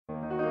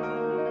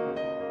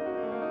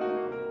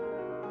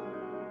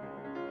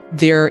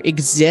there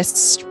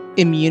exists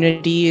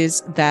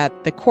immunities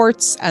that the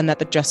courts and that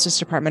the Justice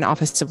Department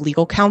Office of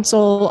Legal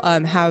Counsel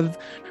have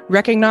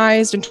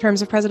recognized in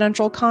terms of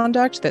presidential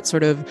conduct that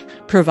sort of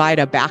provide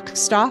a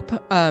backstop.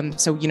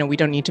 So, we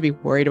don't need to be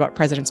worried about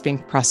presidents being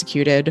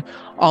prosecuted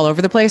all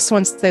over the place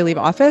once they leave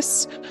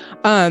office.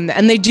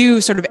 And they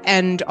do sort of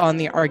end on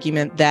the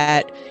argument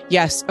that,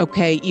 yes,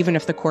 okay, even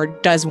if the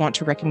court does want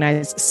to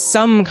recognize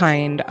some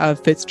kind of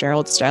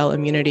Fitzgerald-style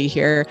immunity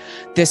here,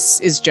 this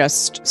is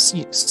just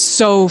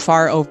so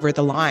far over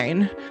the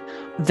line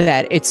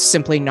that it's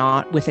simply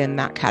not within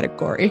that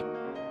category.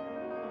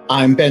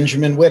 I'm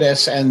Benjamin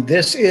Wittes, and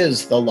this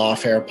is the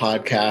Lawfare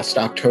Podcast,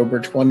 October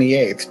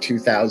 28th,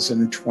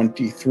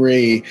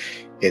 2023.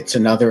 It's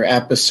another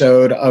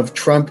episode of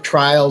Trump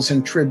Trials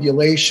and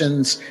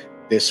Tribulations.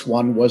 This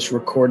one was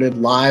recorded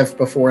live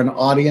before an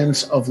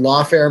audience of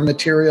Lawfare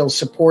material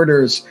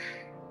supporters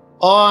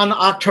on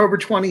October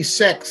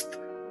 26th.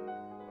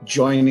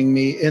 Joining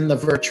me in the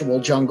virtual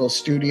jungle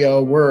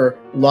studio were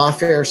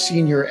Lawfare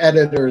senior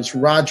editors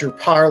Roger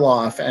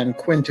Parloff and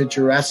Quinta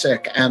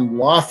Jurecic, and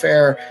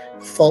Lawfare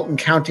Fulton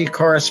County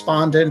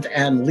correspondent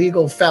and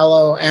legal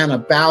fellow Anna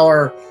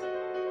Bauer.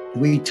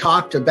 We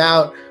talked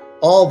about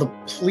all the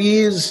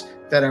pleas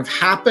that have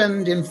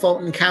happened in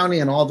Fulton County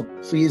and all the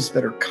pleas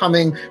that are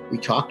coming. We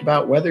talked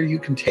about whether you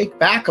can take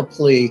back a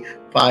plea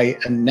by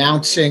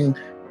announcing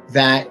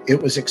that it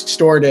was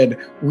extorted.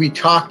 We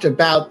talked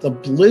about the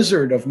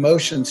blizzard of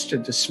motions to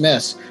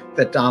dismiss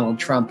that Donald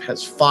Trump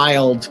has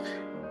filed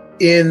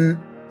in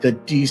the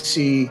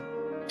D.C.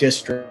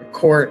 District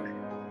Court.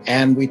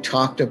 And we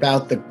talked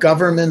about the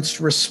government's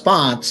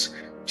response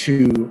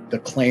to the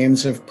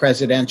claims of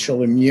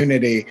presidential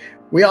immunity.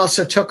 We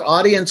also took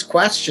audience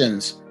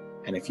questions.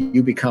 And if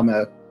you become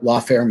a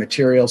Lawfare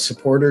material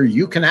supporter,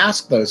 you can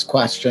ask those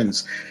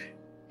questions.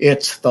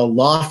 It's the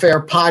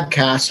Lawfare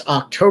Podcast,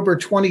 October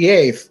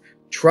 28th,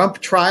 Trump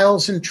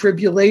Trials and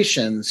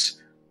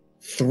Tribulations,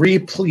 3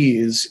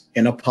 pleas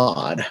in a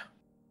pod.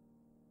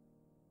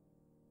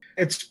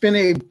 It's been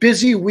a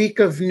busy week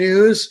of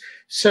news.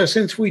 So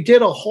since we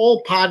did a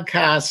whole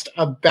podcast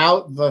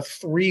about the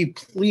 3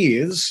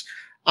 pleas,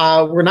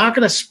 we're not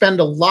going to spend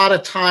a lot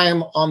of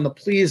time on the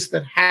pleas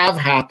that have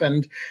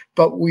happened,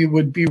 but we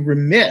would be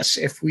remiss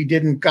if we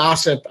didn't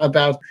gossip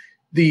about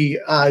the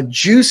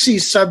juicy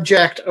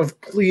subject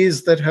of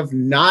pleas that have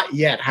not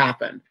yet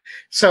happened.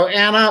 So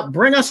Anna,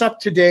 bring us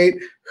up to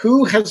date.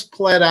 Who has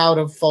pled out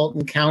of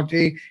Fulton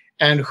County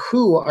and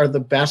who are the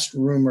best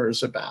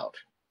rumors about?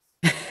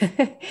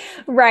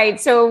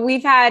 Right. So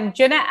we've had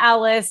Jenna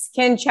Ellis,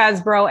 Ken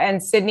Chesbro,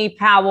 and Sidney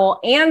Powell,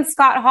 and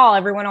Scott Hall.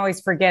 Everyone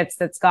always forgets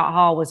that Scott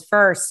Hall was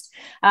first,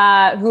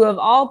 who have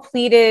all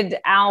pleaded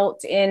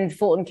out in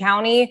Fulton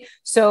County.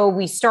 So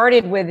we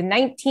started with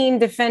 19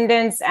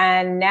 defendants,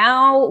 and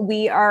now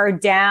we are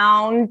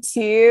down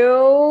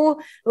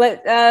to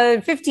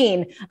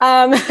 15.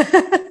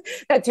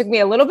 That took me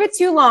a little bit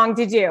too long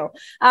to do.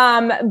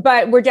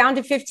 But we're down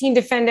to 15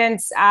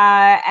 defendants,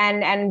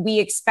 and we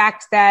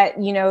expect that,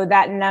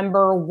 that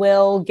number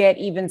will get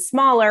even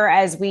smaller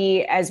as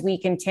we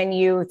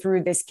continue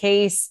through this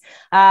case.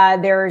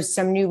 There's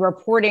some new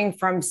reporting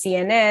from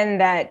CNN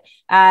that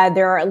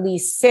there are at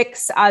least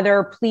 6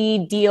 other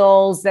plea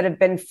deals that have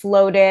been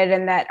floated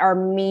and that are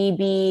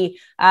maybe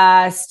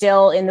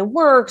still in the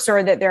works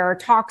or that there are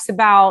talks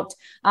about.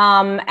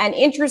 And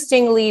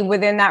interestingly,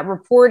 within that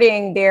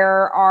reporting,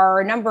 there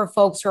are a number of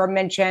folks who are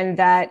mentioned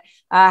that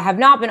have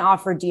not been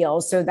offered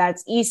deals. So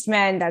that's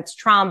Eastman, that's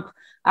Trump,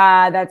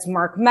 that's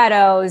Mark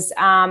Meadows,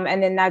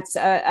 and then that's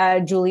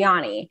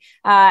Giuliani.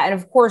 And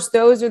of course,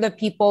 those are the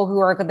people who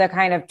are the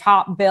kind of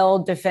top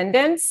billed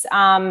defendants.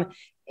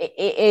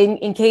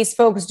 In case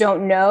folks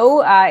don't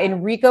know,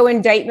 in RICO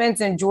indictments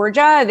in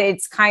Georgia,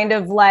 it's kind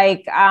of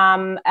like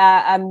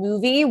a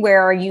movie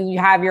where you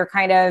have your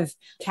kind of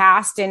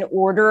cast in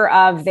order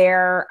of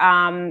their,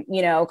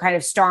 kind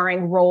of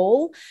starring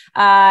role.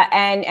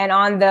 And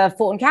on the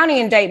Fulton County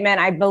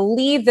indictment, I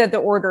believe that the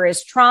order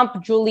is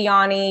Trump,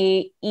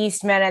 Giuliani,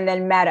 Eastman, and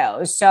then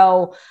Meadows.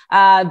 So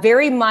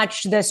very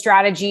much the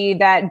strategy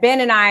that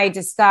Ben and I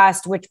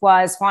discussed, which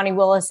was Fani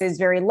Willis is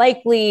very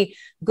likely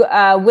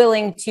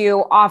willing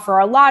to offer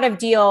a lot of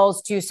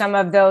deals to some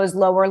of those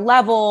lower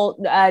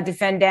level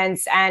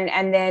defendants,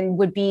 and then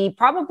would be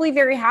probably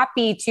very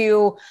happy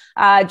to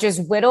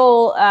just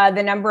whittle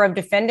the number of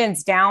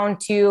defendants down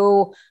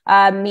to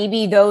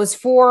maybe those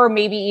 4,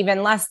 maybe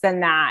even less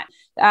than that.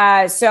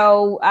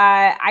 So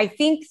I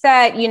think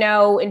that,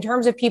 in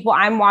terms of people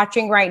I'm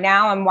watching right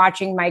now, I'm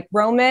watching Mike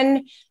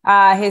Roman.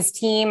 His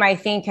team, I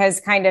think,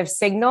 has kind of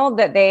signaled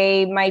that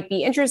they might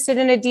be interested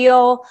in a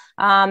deal.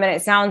 And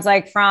it sounds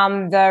like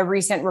from the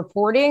recent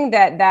reporting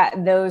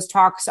that those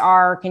talks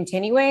are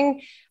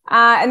continuing.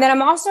 And then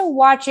I'm also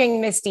watching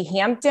Misty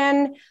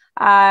Hampton.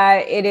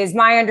 It is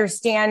my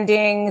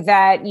understanding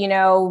that,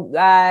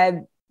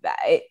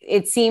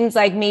 it seems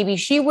like maybe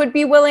she would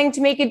be willing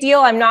to make a deal.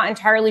 I'm not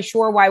entirely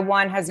sure why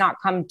one has not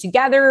come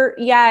together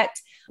yet.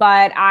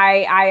 But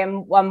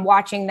I'm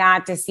watching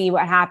that to see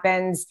what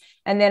happens.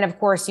 And then, of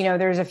course,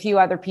 there's a few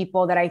other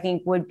people that I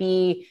think would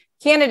be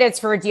candidates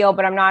for a deal,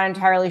 but I'm not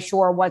entirely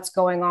sure what's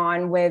going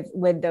on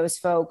with those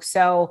folks.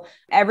 So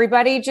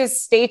everybody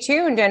just stay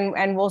tuned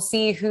and we'll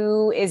see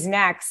who is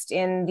next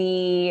in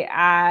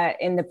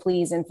the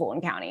pleas in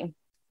Fulton County.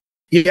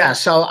 Yeah,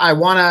 so I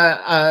want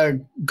to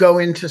go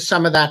into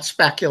some of that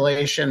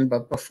speculation,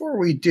 but before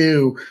we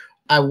do,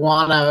 I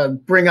want to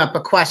bring up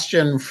a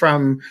question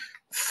from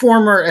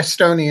former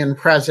Estonian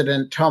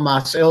President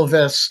Toomas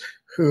Ilves,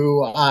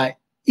 who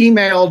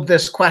emailed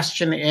this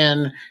question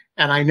in,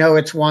 and I know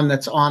it's one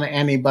that's on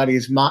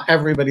everybody's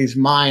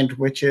mind,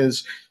 which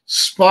is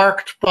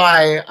sparked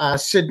by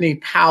Sidney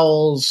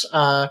Powell's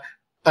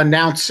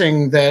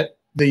announcing that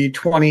the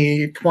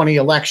 2020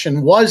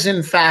 election was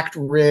in fact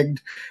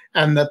rigged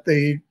and that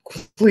the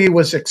plea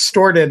was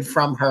extorted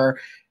from her.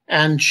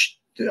 And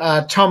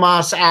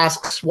Toomas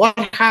asks, what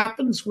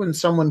happens when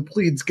someone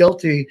pleads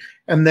guilty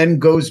and then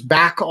goes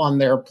back on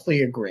their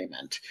plea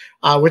agreement?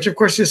 Which, of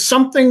course, is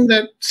something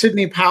that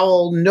Sidney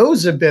Powell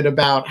knows a bit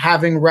about,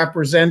 having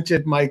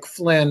represented Mike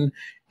Flynn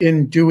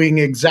in doing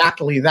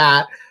exactly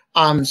that.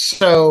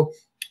 So,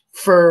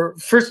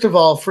 first of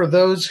all, for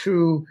those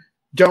who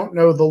don't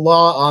know the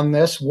law on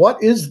this,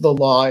 what is the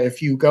law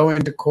if you go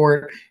into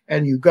court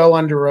and you go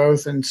under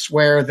oath and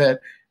swear that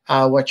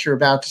what you're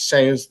about to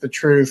say is the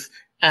truth,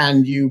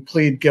 and you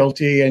plead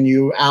guilty and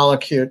you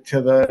allocate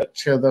to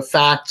the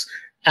facts,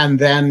 and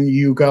then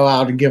you go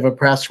out and give a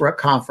press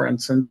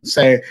conference and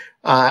say,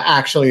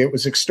 actually, it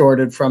was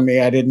extorted from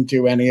me. I didn't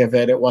do any of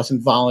it. It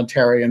wasn't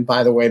voluntary. And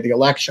by the way, the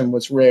election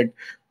was rigged.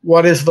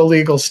 What is the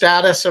legal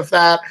status of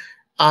that?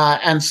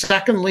 And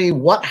secondly,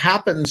 what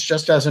happens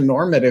just as a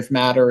normative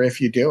matter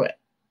if you do it?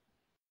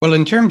 Well,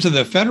 in terms of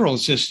the federal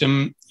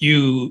system,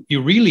 you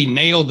really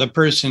nail the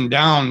person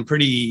down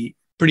pretty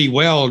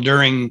well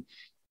during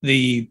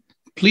the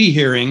plea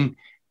hearing,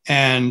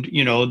 and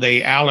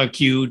they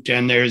allocute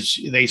and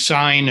they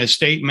sign a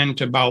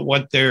statement about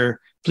what they're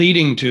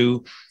pleading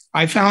to.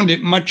 I found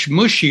it much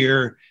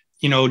mushier,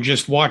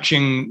 just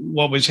watching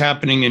what was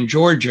happening in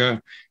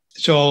Georgia.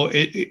 So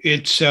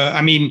it's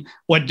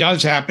what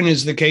does happen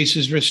is the case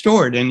is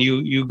restored and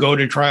you go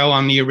to trial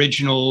on the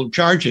original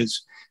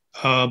charges.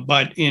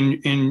 But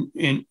in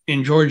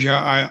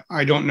Georgia,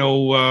 I don't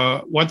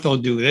know what they'll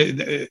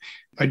do.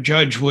 A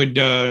judge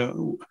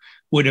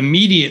would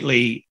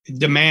immediately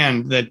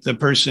demand that the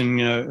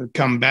person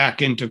come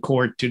back into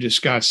court to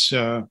discuss,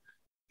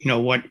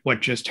 what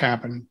just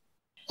happened.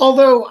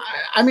 Although,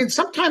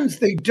 sometimes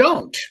they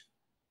don't.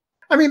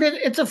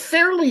 It's a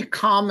fairly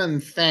common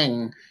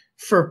thing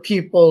for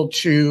people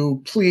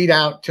to plead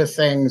out to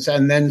things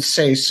and then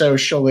say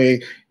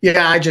socially,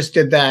 yeah, I just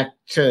did that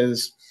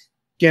because,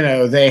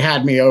 they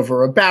had me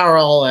over a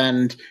barrel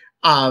and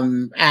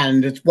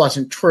it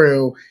wasn't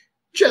true.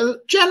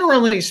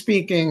 Generally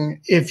speaking,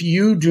 if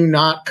you do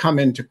not come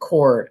into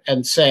court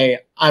and say,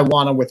 I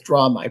want to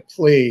withdraw my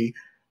plea,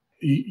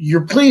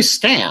 your plea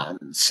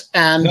stands.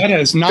 And that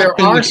has not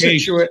been the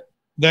case.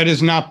 That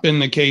has not been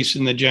the case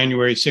in the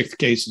January 6th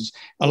cases.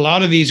 A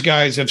lot of these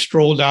guys have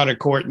strolled out of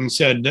court and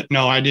said,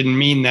 no, I didn't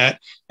mean that.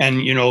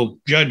 And,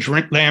 Judge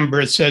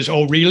Lambert says,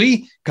 oh,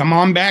 really? Come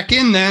on back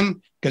in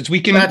then, because we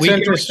can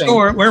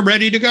restore. We're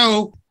ready to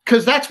go.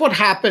 Because that's what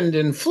happened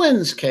in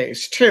Flynn's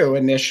case, too,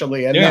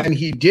 initially. And then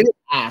he did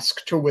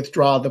ask to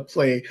withdraw the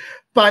plea.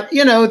 But,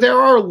 there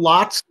are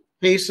lots of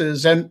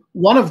cases, and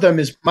one of them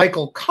is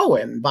Michael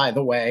Cohen, by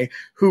the way,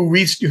 who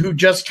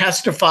just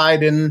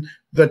testified in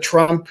the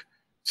Trump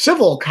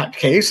civil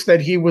case that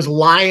he was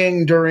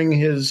lying during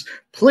his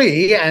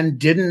plea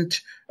and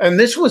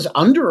this was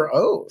under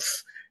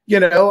oath,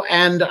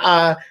 and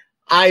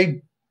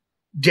I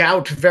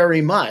doubt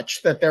very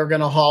much that they're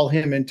going to haul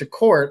him into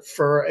court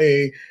for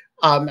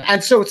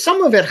and so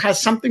some of it has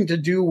something to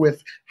do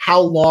with how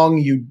long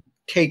you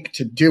take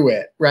to do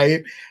it,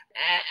 right?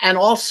 And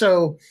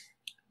also,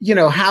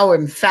 how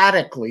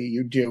emphatically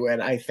you do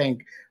it, I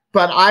think.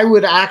 But I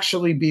would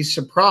actually be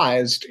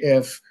surprised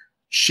if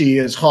she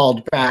is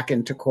hauled back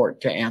into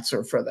court to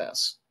answer for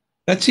this.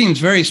 That seems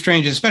very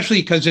strange,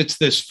 especially because it's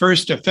this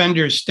first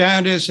offender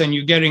status and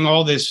you're getting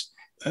all this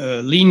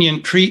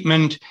lenient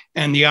treatment.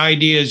 And the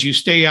idea is you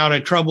stay out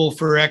of trouble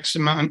for X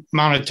amount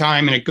of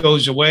time and it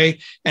goes away.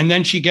 And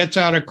then she gets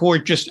out of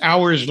court just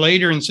hours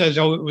later and says,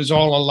 oh, it was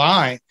all a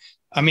lie.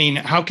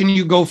 How can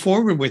you go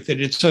forward with it?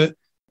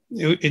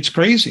 It's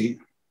crazy.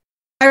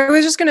 I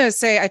was just going to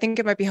say, I think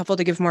it might be helpful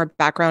to give more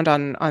background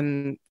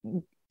on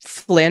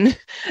Flynn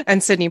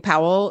and Sidney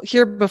Powell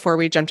here before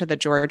we jump to the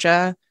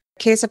Georgia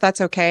case, if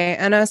that's okay,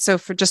 Anna. So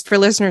for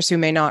listeners who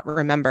may not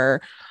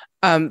remember,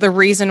 the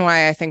reason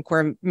why I think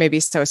we're maybe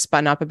so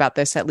spun up about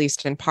this, at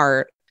least in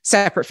part,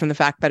 separate from the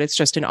fact that it's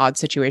just an odd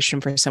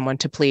situation for someone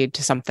to plead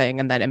to something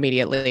and then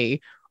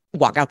immediately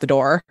walk out the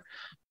door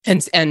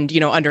and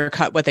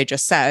undercut what they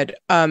just said.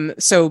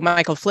 So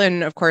Michael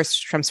Flynn, of course,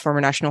 Trump's former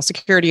national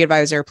security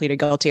advisor, pleaded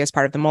guilty as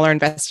part of the Mueller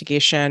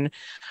investigation.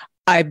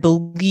 I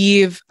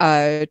believe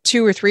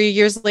 2 or 3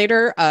 years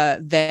later,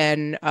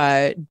 then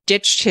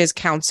ditched his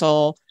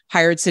counsel,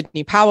 hired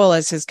Sidney Powell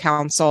as his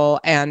counsel,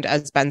 and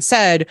as Ben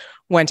said,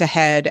 went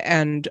ahead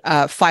and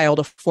filed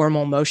a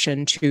formal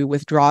motion to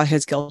withdraw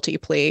his guilty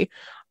plea,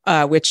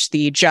 which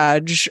the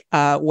judge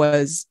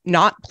was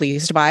not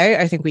pleased by,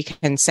 I think we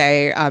can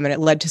say, and it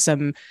led to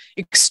some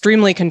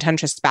extremely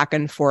contentious back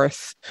and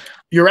forth.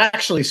 You're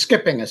actually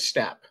skipping a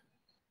step.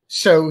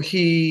 So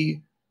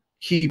he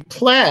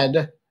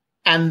pled,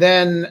 and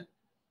then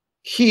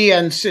he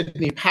and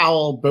Sidney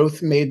Powell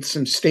both made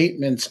some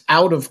statements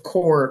out of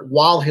court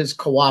while his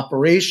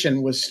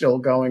cooperation was still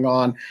going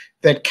on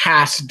that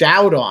cast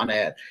doubt on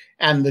it.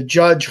 And the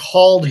judge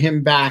hauled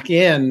him back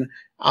in,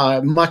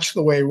 much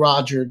the way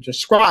Roger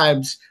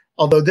describes,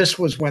 although this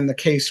was when the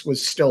case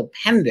was still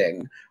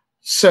pending.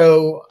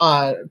 So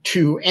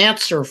to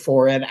answer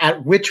for it,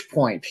 at which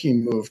point he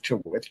moved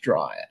to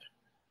withdraw it.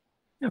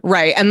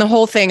 Right. And the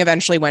whole thing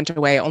eventually went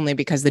away only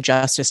because the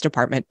Justice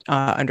Department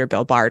under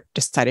Bill Barr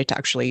decided to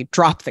actually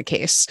drop the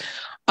case.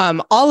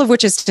 All of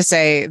which is to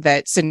say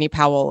that Sidney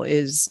Powell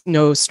is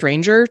no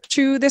stranger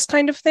to this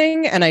kind of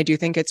thing. And I do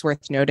think it's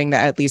worth noting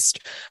that at least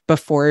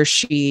before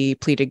she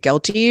pleaded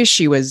guilty,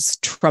 she was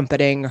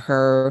trumpeting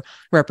her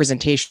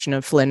representation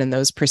of Flynn in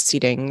those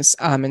proceedings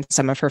in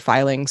some of her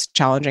filings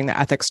challenging the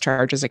ethics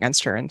charges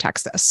against her in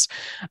Texas.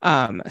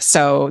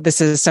 So this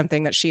is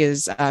something that she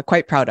is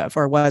quite proud of,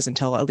 or was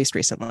until at least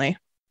recently.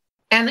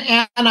 And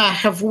Anna,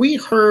 have we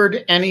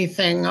heard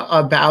anything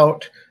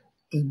about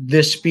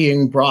this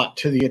being brought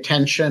to the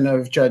attention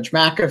of Judge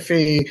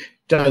McAfee?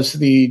 Does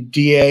the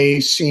DA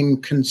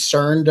seem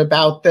concerned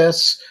about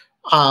this?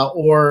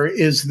 Or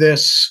is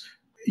this,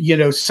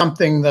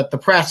 something that the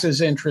press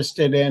is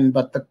interested in,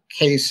 but the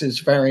case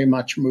is very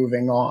much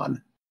moving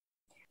on?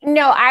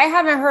 No, I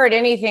haven't heard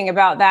anything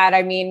about that.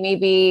 I mean,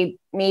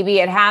 maybe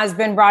it has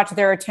been brought to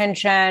their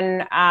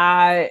attention.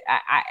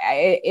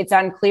 It's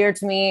unclear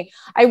to me.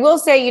 I will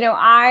say,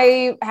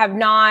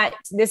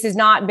 this has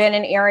not been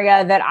an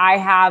area that I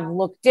have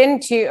looked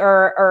into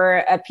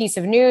or a piece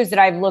of news that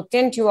I've looked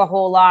into a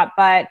whole lot,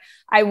 but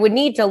I would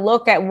need to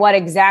look at what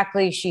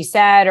exactly she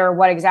said or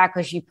what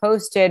exactly she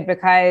posted,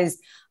 because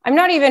I'm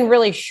not even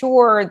really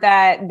sure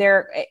that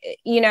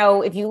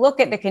if you look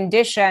at the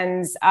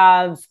conditions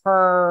of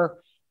her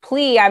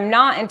plea, I'm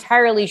not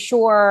entirely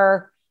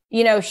sure.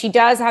 She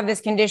does have this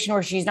condition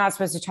where she's not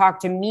supposed to talk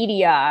to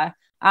media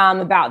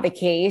about the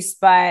case,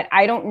 but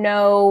I don't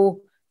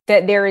know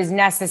that there is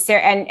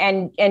necessary.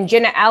 And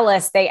Jenna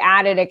Ellis, they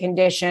added a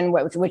condition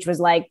which was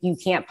like, you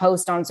can't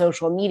post on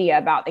social media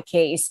about the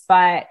case.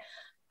 But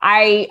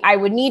I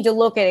would need to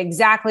look at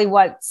exactly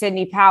what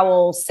Sidney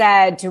Powell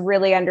said to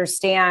really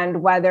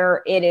understand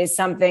whether it is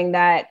something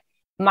that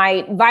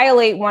might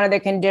violate one of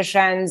the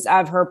conditions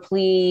of her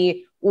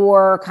plea,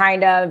 or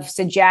kind of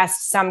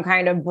suggest some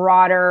kind of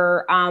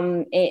broader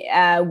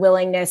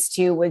willingness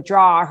to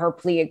withdraw her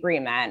plea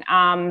agreement,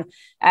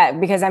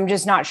 because I'm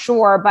just not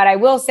sure. But I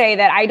will say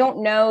that I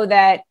don't know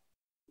that,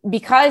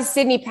 because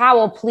Sidney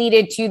Powell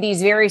pleaded to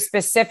these very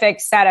specific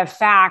set of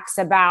facts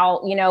about,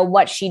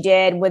 what she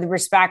did with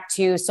respect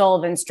to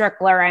Sullivan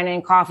Strickler and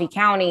in Coffee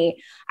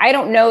County. I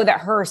don't know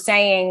that her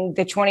saying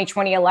the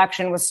 2020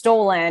 election was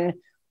stolen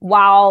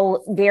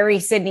while very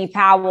Sidney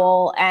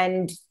Powell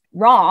and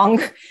wrong.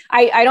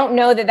 I don't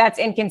know that that's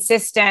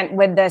inconsistent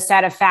with the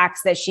set of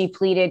facts that she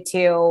pleaded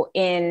to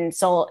in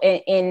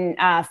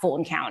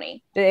Fulton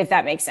County, if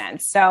that makes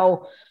sense.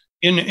 So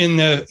in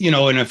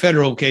a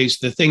federal case,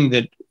 the thing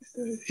that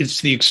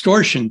it's the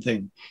extortion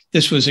thing.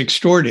 This was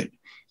extorted.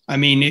 I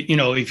mean, if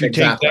you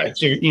Exactly.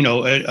 take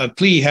that, a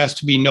plea has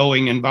to be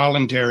knowing and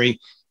voluntary.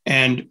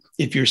 And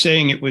if you're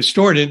saying it was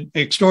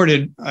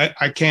extorted,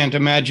 I can't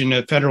imagine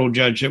a federal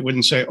judge that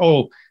wouldn't say,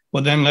 oh,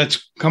 well, then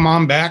let's come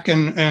on back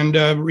and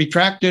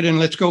retract it and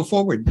let's go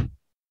forward.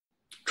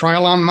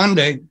 Trial on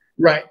Monday.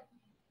 Right.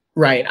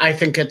 I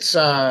think it's.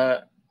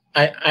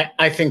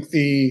 I think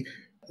the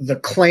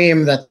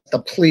claim that the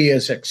plea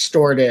is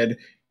extorted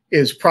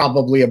is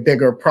probably a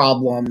bigger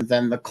problem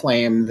than the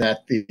claim that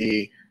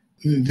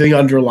the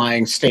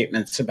underlying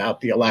statements about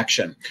the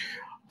election.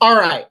 All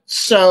right.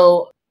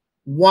 So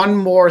one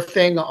more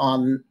thing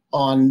on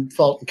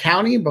Fulton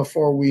County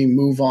before we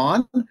move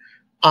on.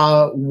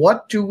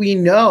 What do we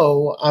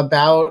know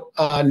about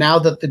now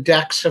that the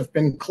decks have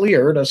been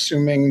cleared,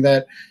 assuming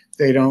that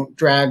they don't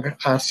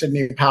drag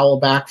Sidney Powell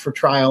back for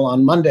trial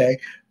on Monday?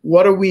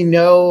 What do we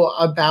know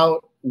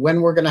about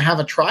when we're going to have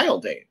a trial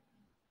date?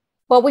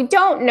 Well, we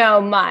don't know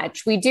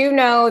much. We do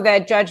know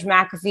that Judge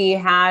McAfee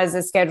has a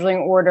scheduling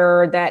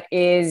order that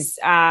is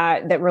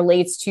that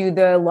relates to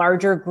the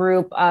larger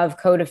group of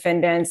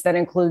co-defendants that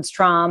includes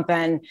Trump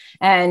and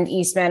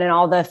Eastman and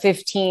all the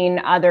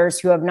 15 others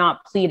who have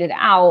not pleaded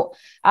out.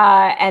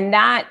 And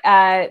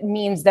that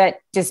means that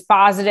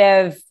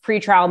dispositive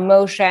pretrial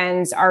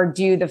motions are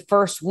due the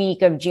first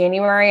week of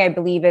January. I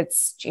believe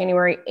it's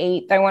January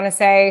 8th, I want to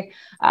say,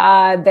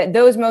 that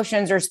those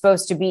motions are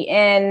supposed to be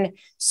in.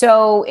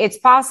 So it's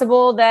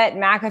possible that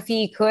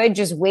McAfee could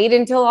just wait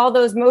until all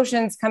those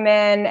motions come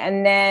in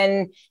and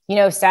then,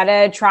 set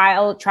a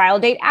trial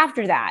date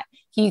after that.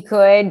 he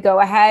could go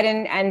ahead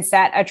and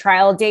set a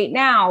trial date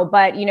now.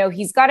 But,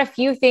 he's got a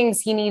few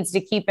things he needs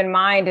to keep in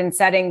mind in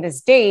setting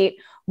this date.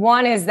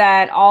 One is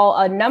that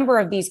a number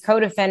of these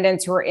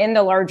co-defendants who are in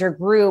the larger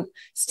group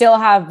still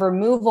have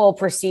removal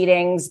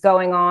proceedings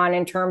going on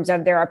in terms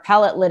of their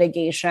appellate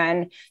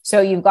litigation. So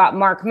you've got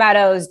Mark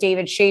Meadows,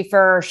 David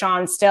Schaefer,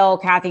 Sean Still,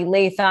 Kathy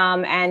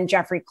Latham, and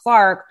Jeffrey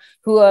Clark,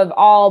 who have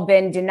all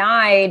been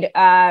denied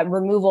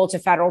removal to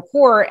federal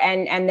court,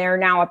 and they're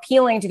now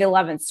appealing to the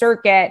 11th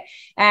Circuit.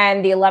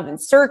 And the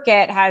 11th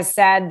Circuit has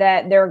said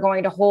that they're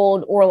going to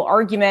hold oral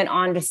argument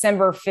on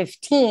December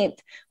 15th,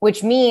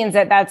 which means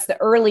that that's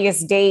the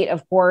earliest date,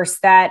 of course,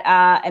 that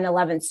an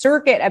 11th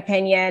Circuit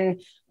opinion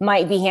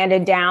might be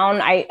handed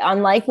down.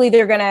 Unlikely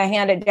they're going to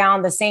hand it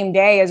down the same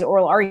day as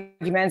oral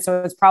argument,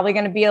 so it's probably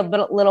going to be a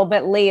little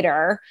bit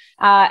later.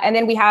 And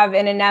then we have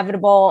an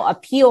inevitable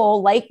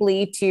appeal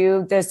likely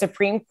to the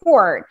Supreme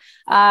Court.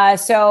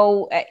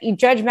 So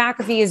Judge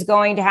McAfee is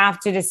going to have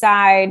to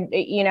decide,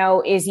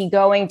 is he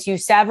going to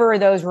sever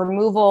those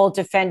removal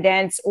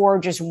defendants or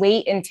just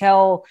wait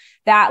until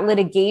that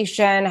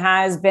litigation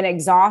has been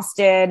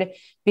exhausted?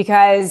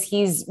 Because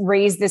he's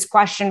raised this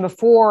question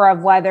before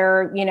of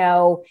whether,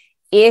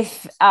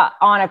 if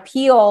on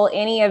appeal,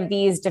 any of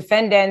these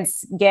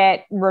defendants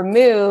get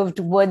removed,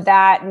 would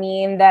that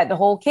mean that the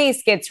whole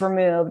case gets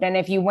removed? And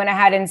if you went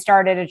ahead and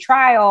started a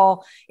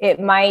trial, it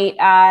might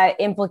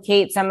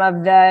implicate some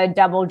of the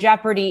double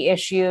jeopardy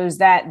issues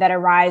that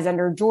arise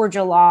under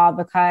Georgia law,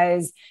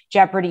 because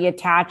jeopardy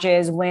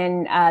attaches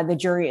when the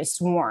jury is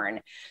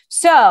sworn.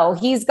 So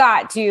he's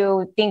got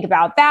to think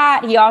about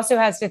that. He also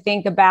has to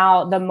think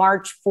about the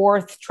March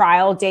 4th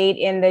trial date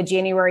in the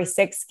January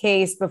 6th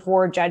case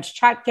before Judge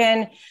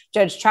Chutkan.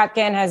 Judge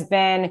Chutkan has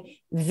been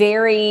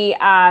very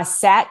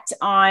set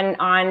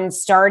on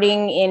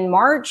starting in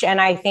March.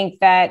 And I think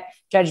that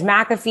Judge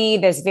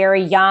McAfee, this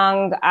very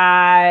young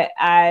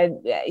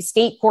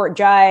state court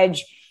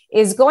judge,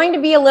 is going to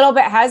be a little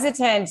bit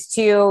hesitant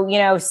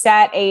to,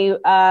 set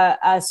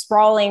a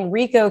sprawling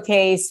RICO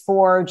case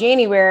for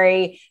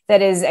January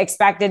that is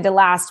expected to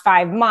last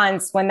 5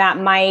 months, when that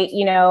might,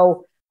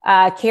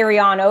 carry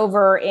on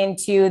over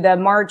into the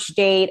March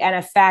date and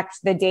affect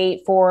the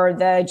date for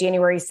the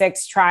January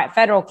 6th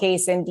federal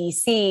case in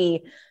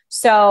DC.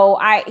 So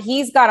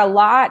he's got a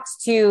lot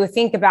to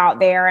think about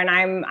there, and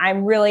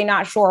I'm really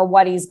not sure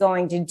what he's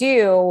going to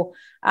do.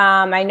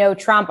 I know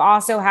Trump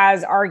also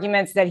has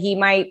arguments that he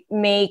might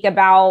make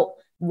about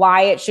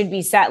why it should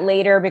be set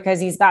later,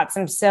 because he's got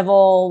some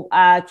civil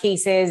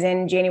cases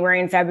in January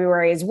and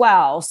February as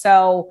well.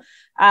 So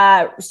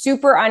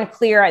super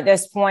unclear at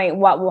this point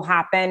what will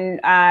happen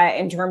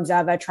in terms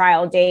of a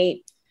trial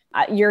date.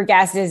 Your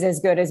guess is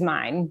as good as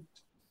mine.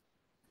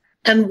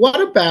 And what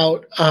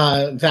about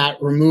that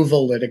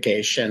removal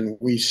litigation?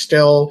 We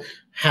still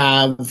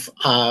have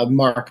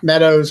Mark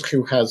Meadows,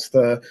 who has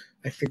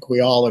I think we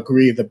all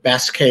agree, the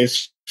best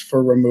case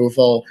for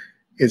removal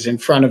is in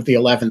front of the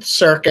 11th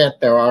Circuit.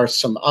 There are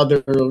some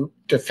other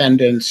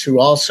defendants who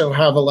also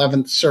have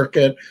 11th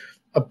Circuit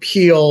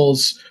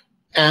appeals,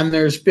 and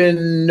there's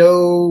been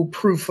no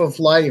proof of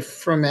life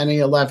from any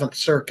 11th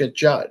Circuit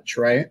judge,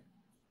 right?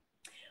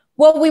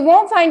 Well, we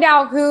won't find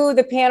out who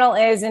the panel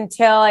is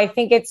until, I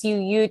think it's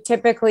you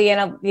typically in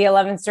the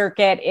 11th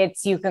Circuit,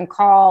 you can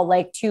call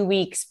like 2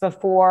 weeks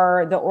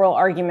before the oral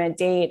argument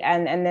date.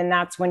 And then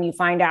that's when you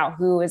find out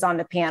who is on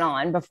the panel.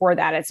 And before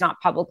that, it's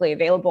not publicly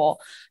available.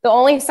 The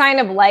only sign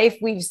of life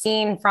we've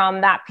seen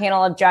from that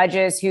panel of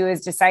judges who is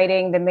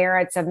deciding the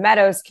merits of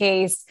Meadows'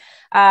 case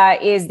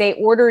is they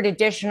ordered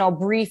additional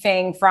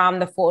briefing from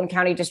the Fulton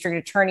County District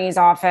Attorney's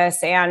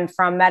Office and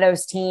from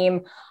Meadows'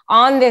 team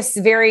on this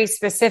very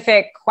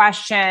specific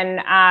question.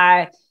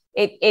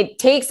 It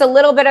takes a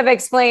little bit of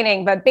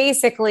explaining, but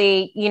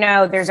basically,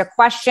 there's a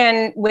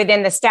question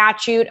within the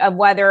statute of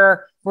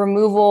whether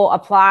removal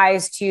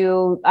applies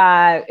to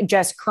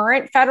just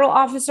current federal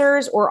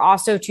officers or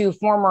also to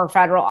former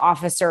federal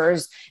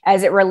officers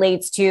as it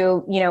relates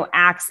to,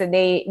 acts that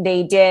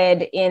they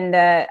did in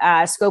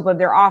the scope of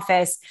their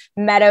office.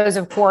 Meadows,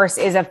 of course,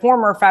 is a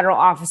former federal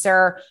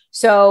officer.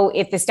 So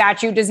if the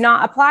statute does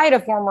not apply to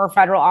former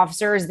federal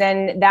officers,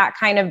 then that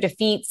kind of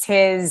defeats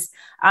his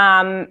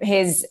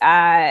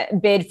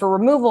bid for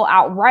removal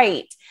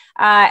outright.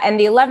 And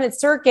the 11th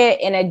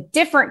Circuit, in a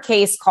different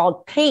case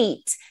called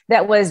Pate,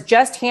 that was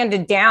just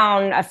handed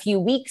down a few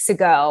weeks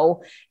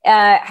ago,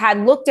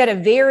 had looked at a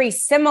very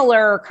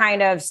similar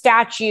kind of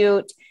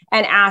statute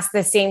and asked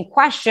the same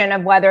question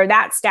of whether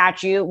that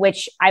statute,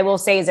 which I will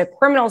say is a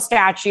criminal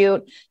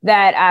statute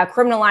that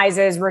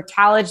criminalizes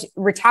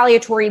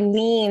retaliatory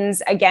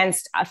liens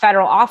against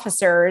federal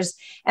officers.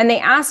 And they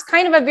asked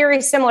kind of a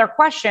very similar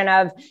question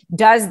of,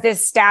 does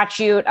this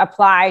statute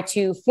apply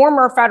to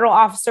former federal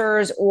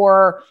officers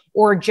or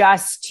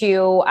just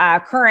to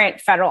current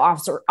federal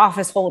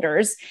office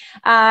holders?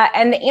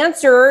 And the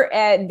answer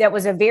that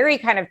was a very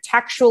kind of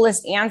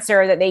textualist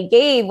answer that they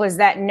gave was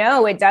that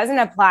no, it doesn't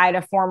apply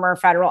to former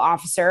federal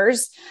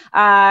officers.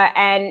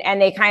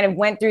 And they kind of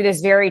went through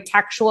this very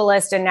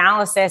textualist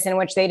analysis in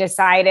which they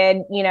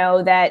decided,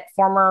 that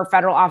former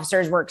federal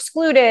officers were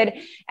excluded.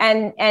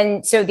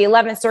 And so the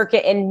 11th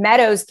Circuit in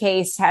Meadows'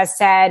 case has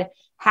said,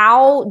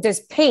 how does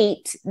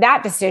Pate,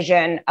 that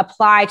decision,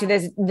 apply to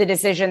the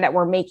decision that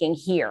we're making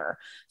here?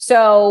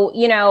 So,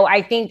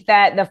 I think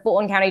that the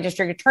Fulton County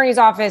District Attorney's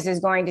Office is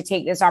going to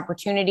take this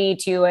opportunity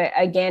to,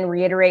 again,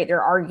 reiterate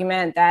their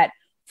argument that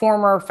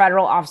former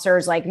federal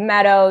officers like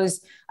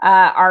Meadows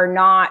are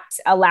not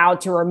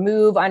allowed to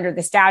remove under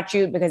the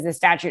statute because the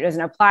statute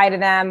doesn't apply to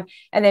them.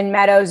 And then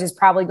Meadows is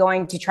probably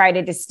going to try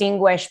to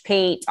distinguish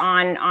Pate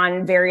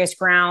on various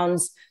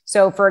grounds.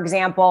 So, for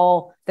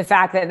example, the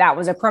fact that that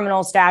was a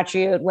criminal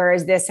statute,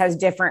 whereas this has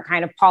different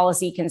kind of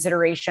policy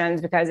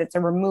considerations because it's a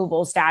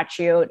removal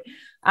statute.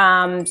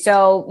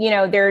 So,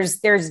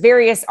 there's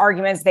various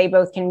arguments they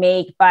both can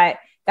make, but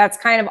that's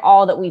kind of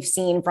all that we've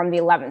seen from the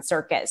 11th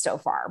Circuit so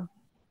far.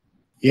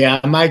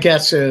 Yeah, my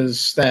guess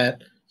is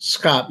that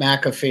Scott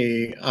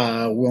McAfee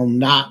will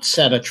not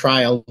set a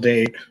trial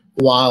date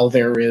while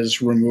there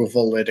is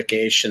removal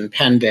litigation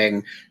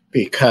pending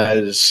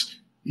because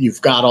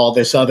you've got all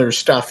this other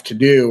stuff to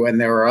do and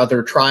there are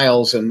other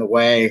trials in the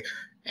way.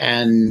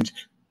 And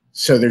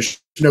so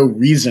there's no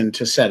reason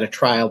to set a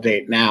trial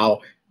date now.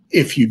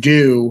 If you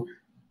do,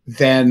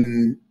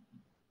 then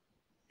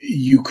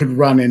you could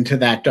run into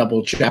that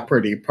double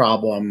jeopardy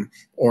problem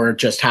or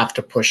just have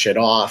to push it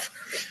off.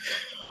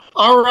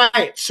 All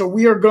right, so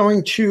we are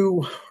going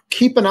to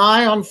keep an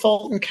eye on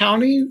Fulton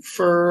County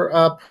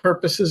for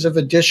purposes of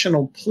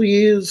additional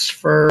pleas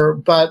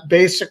but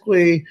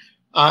basically,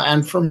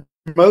 and for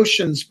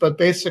motions, but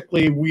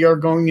basically we are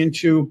going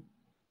into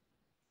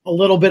a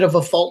little bit of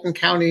a Fulton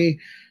County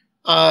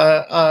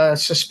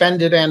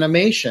suspended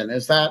animation.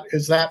 Is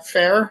that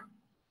fair?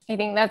 I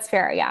think that's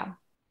fair, yeah.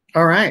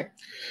 All right.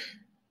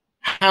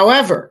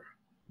 However,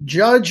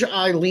 Judge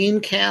Eileen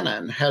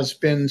Cannon has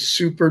been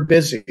super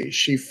busy.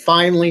 She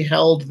finally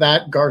held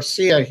that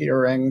Garcia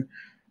hearing.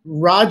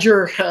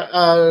 Roger,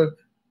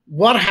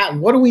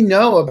 what do we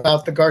know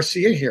about the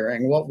Garcia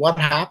hearing? What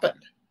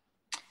happened?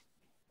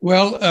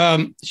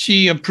 Well,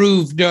 she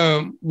approved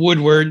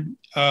Woodward,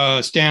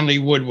 Stanley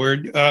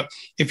Woodward.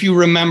 If you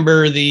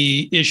remember,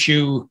 the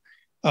issue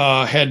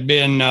had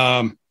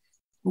been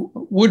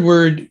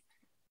Woodward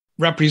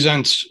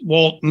represents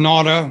Walt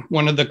Nauta,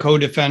 one of the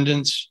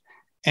co-defendants,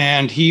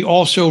 and he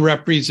also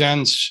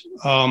represents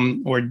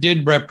or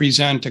did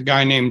represent a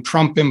guy named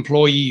Trump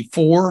Employee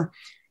 4,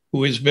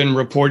 who has been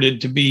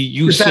reported to be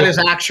useful. Is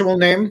that his actual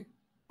name?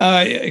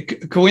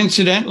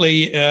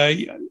 Coincidentally,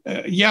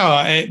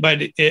 yeah,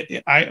 but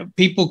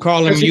people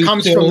call him. He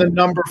comes from the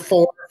number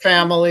 4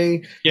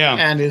 family. Yeah,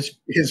 and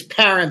his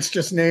parents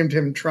just named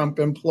him Trump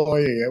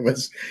Employee. It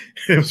was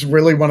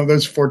really one of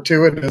those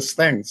fortuitous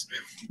things.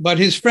 But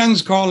his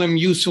friends call him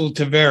Yusel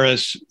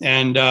Taveras,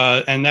 and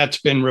that's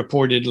been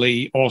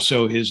reportedly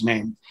also his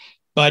name.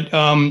 But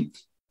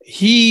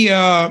he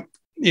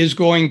is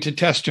going to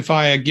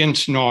testify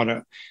against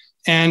Nauta,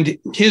 and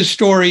his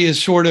story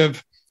is sort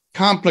of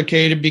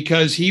complicated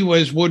because he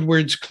was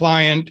Woodward's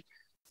client,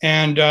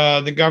 and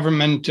the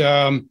government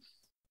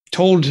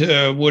told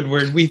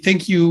Woodward, "We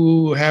think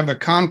you have a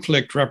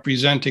conflict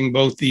representing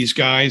both these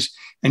guys,"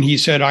 and he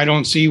said, "I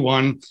don't see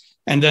one."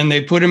 And then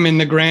they put him in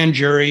the grand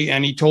jury,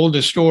 and he told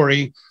a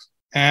story.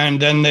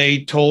 And then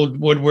they told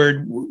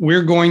Woodward,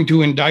 "We're going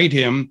to indict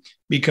him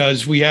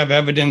because we have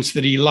evidence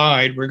that he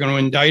lied. We're going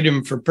to indict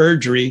him for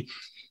perjury,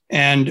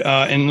 and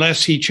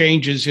unless he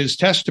changes his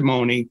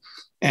testimony.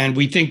 And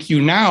we think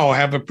you now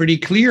have a pretty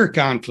clear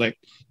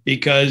conflict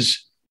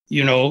because,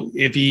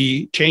 if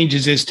he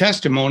changes his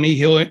testimony,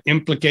 he'll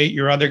implicate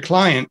your other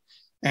client."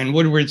 And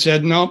Woodward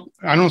said, "No,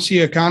 I don't see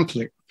a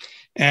conflict."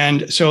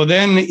 And so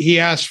then he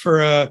asked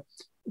for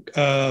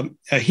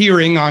a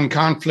hearing on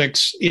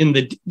conflicts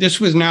this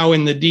was now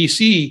in the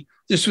DC.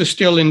 This was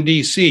still in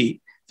DC.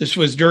 This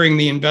was during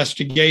the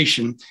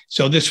investigation.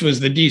 So this was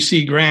the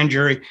DC grand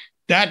jury.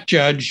 That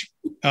judge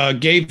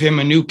gave him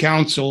a new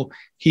counsel.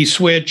 He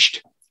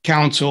switched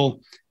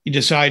counsel. He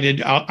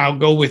decided I'll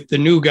go with the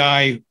new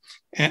guy,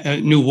 a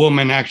new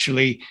woman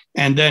actually.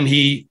 And then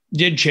he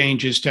did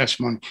change his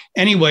testimony.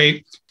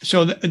 Anyway,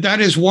 so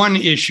that is one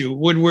issue.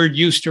 Woodward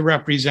used to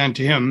represent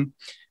him.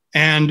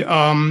 And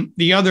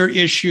the other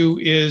issue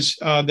is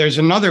there's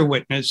another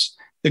witness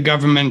the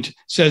government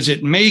says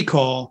it may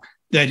call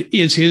that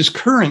is his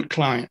current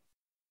client.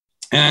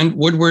 And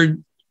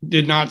Woodward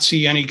did not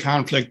see any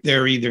conflict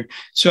there either.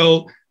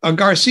 So a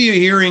Garcia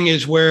hearing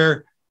is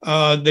where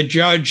the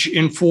judge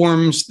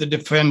informs the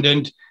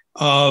defendant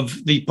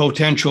of the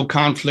potential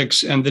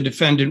conflicts and the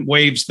defendant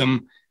waives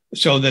them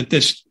so that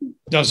this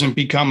doesn't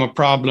become a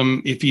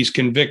problem if he's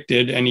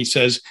convicted and he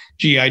says,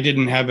 "Gee, I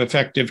didn't have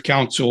effective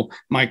counsel.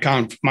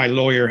 My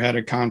lawyer had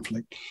a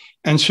conflict."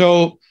 And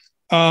so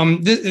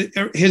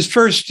his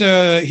first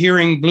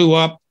hearing blew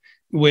up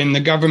when the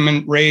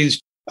government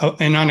raised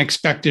an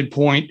unexpected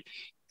point.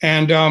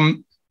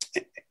 And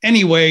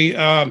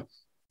anyway,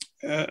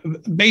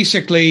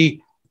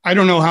 basically, I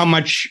don't know how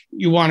much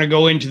you want to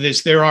go into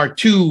this. There are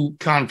two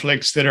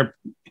conflicts that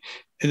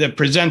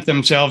present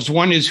themselves.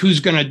 One is who's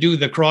going to do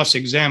the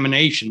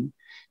cross-examination,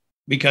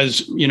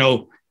 because,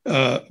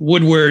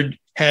 Woodward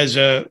has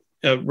a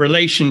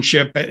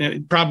relationship,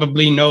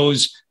 probably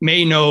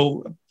may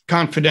know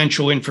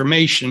confidential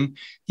information.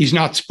 He's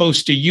not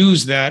supposed to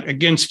use that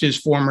against his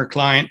former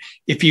client.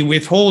 If he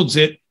withholds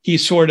it,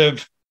 he's sort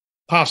of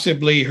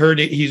possibly hurt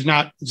it. He's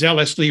not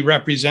zealously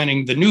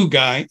representing the new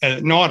guy,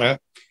 Nauta.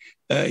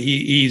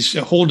 He's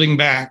holding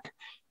back.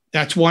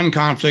 That's one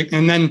conflict.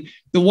 And then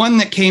the one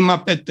that came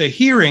up at the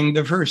hearing,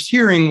 the first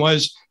hearing,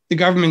 was the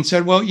government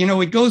said, well,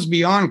 it goes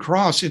beyond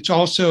cross. It's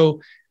also,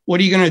 what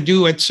are you going to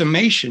do at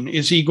summation?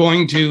 Is he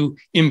going to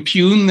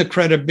impugn the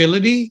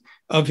credibility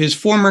of his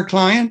former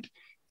client?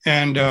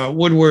 And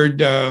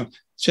Woodward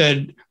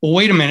said, well,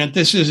 wait a minute,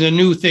 this is a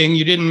new thing.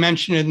 You didn't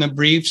mention it in the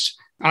briefs.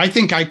 I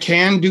think I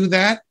can do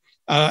that.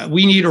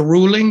 We need a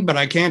ruling, but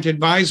I can't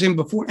advise him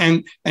before.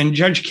 And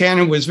Judge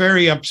Cannon was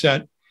very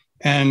upset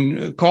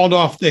and called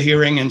off the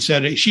hearing and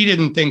said she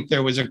didn't think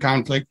there was a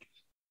conflict.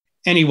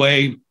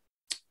 Anyway,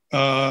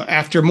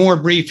 after more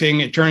briefing,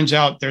 it turns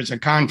out there's a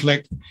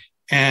conflict,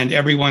 and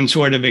everyone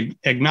sort of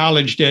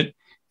acknowledged it.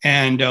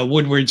 And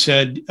Woodward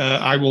said,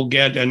 I will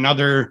get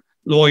another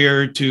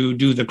lawyer to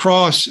do the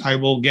cross. I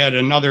will get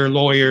another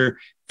lawyer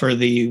for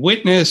the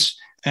witness.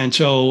 And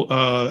so,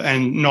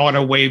 and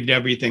Nauta waived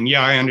everything.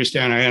 Yeah, I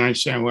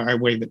understand where I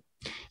waive it.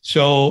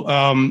 So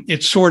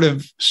it's sort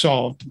of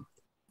solved.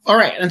 All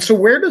right. And so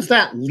where does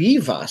that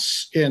leave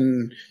us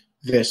in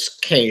this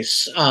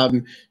case?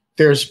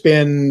 There's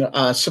been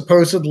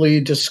supposedly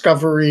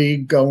discovery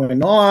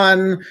going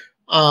on,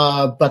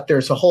 but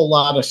there's a whole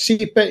lot of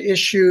SEPA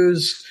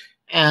issues,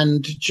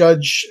 and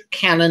Judge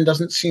Cannon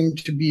doesn't seem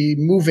to be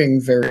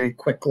moving very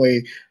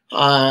quickly.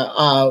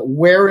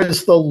 Where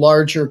is the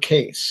larger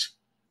case?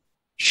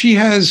 She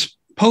has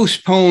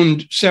put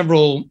off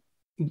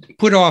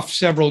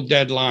several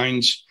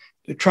deadlines.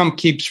 Trump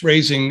keeps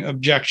raising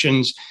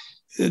objections.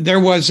 There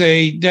was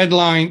a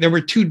deadline. There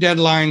were two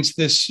deadlines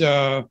this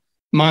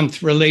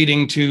month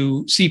relating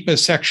to SEPA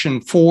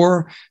Section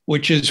 4,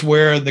 which is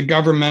where the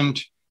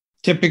government,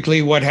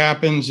 typically what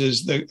happens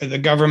is the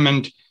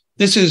government,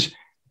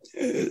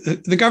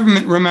 the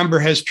government, remember,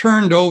 has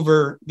turned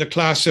over the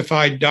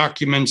classified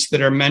documents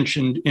that are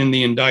mentioned in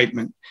the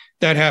indictment.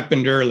 That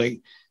happened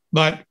early.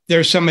 But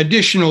there's some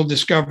additional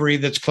discovery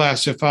that's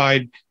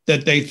classified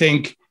that they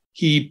think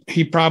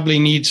he probably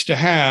needs to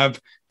have,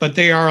 but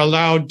they are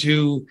allowed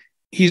to,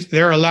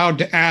 they're allowed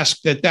to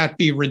ask that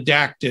be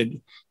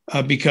redacted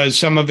because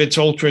some of it's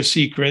ultra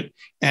secret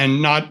and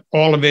not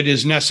all of it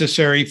is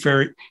necessary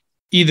for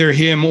either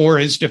him or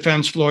his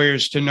defense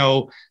lawyers to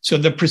know. So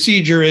the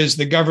procedure is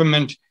the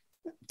government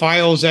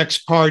files ex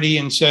parte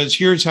and says,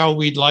 here's how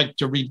we'd like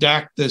to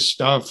redact this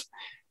stuff.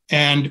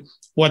 And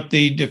what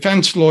the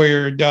defense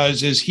lawyer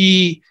does is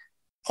he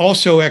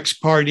also ex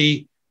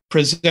parte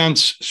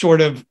presents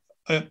sort of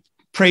a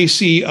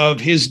précis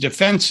of his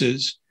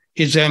defenses,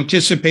 his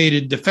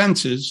anticipated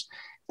defenses,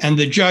 and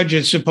the judge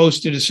is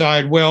supposed to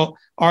decide, well,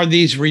 are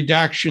these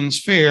redactions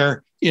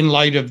fair in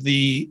light of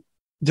the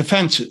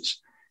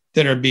defenses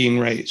that are being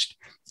raised?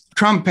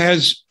 Trump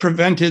has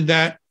prevented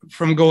that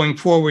from going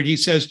forward. He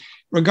says,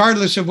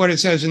 regardless of what it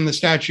says in the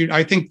statute,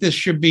 I think this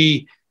should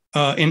be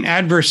an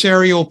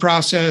adversarial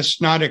process,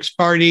 not ex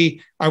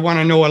parte. I want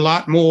to know a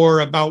lot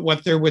more about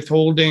what they're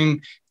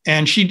withholding.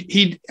 And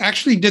he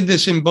actually did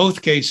this in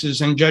both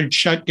cases. And Judge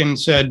Shutkin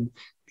said,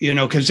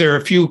 because there are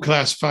a few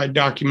classified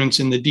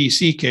documents in the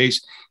DC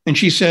case. And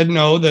she said,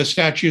 no, the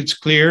statute's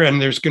clear and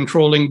there's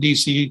controlling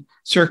DC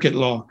circuit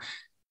law.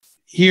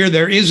 Here,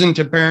 there isn't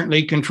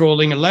apparently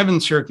controlling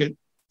 11th Circuit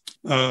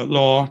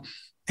law.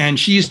 And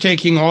she's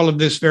taking all of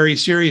this very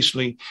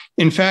seriously.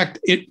 In fact,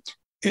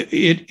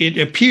 it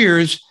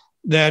appears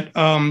that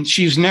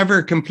she's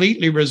never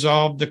completely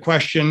resolved the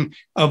question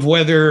of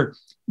whether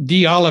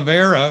De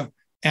Oliveira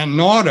and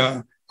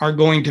Nauta are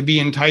going to be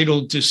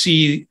entitled to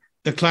see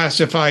the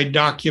classified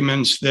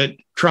documents that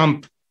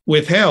Trump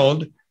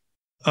withheld,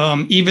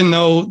 even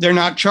though they're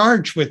not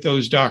charged with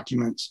those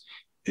documents.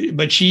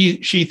 But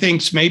she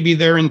thinks maybe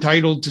they're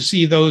entitled to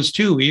see those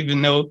too,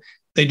 even though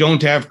they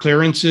don't have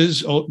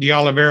clearances. De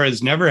Oliveira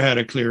has never had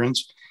a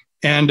clearance,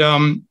 and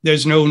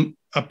there's no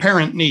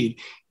apparent need.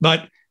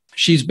 But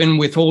she's been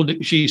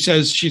withholding. She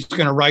says she's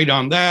going to write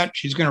on that.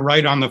 She's going to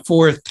write on the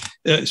fourth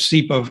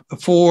SEPA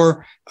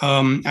 4.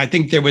 I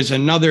think there was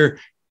another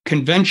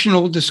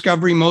conventional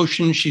discovery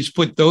motion. She's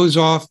put those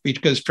off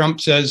because Trump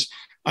says,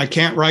 I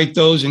can't write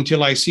those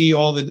until I see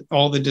all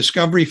the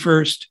discovery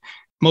first,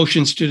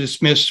 motions to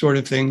dismiss sort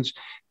of things.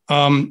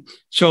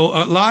 So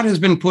a lot has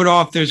been put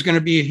off. There's going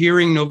to be a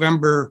hearing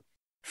November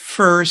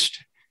 1st.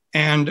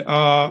 And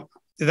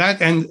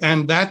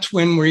that's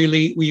when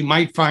really we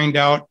might find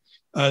out.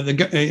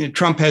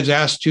 Trump has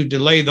asked to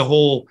delay the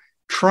whole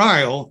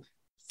trial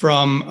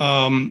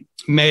from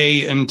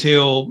May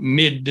until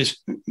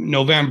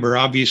mid-November,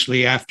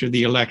 obviously after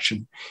the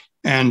election.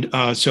 And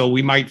so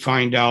we might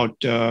find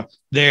out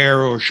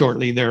there or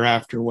shortly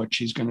thereafter what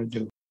she's going to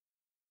do.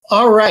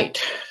 All right.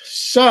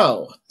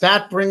 So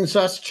that brings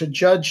us to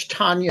Judge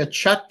Tanya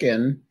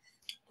Chutkan.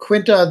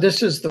 Quinta,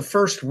 this is the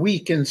first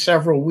week in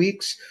several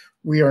weeks.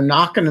 We are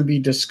not going to be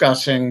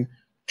discussing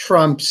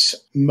Trump's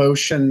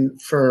motion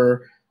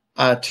for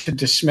to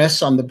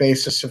dismiss on the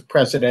basis of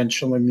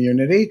presidential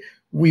immunity.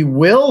 We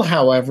will,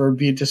 however,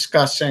 be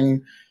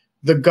discussing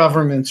the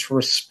government's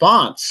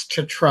response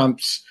to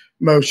Trump's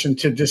motion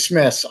to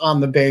dismiss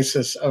on the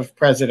basis of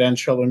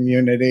presidential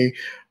immunity.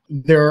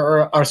 There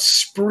are a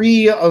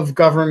spree of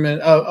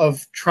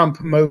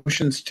Trump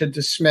motions to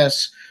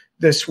dismiss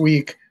this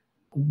week.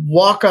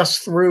 Walk us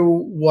through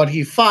what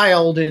he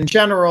filed in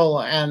general,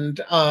 and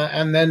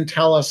then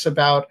tell us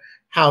about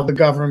how the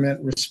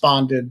government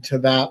responded to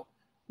that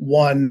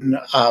one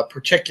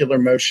particular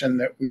motion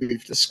that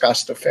we've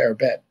discussed a fair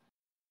bit.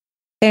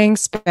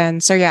 Thanks,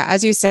 Ben. So yeah,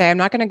 as you say, I'm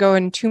not going to go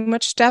in too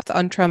much depth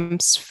on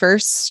Trump's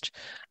first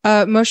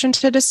motion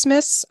to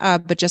dismiss,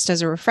 but just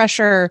as a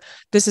refresher,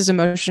 this is a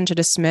motion to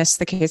dismiss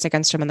the case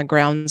against him on the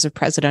grounds of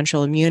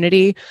presidential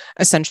immunity,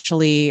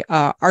 essentially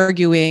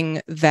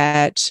arguing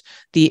that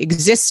the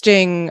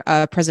existing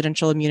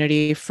presidential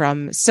immunity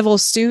from civil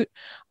suit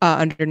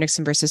under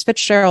Nixon versus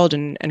Fitzgerald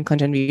and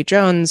Clinton v.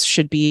 Jones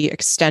should be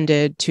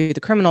extended to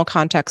the criminal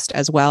context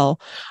as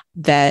well,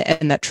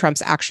 and that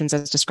Trump's actions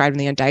as described in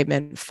the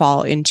indictment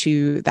fall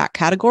into that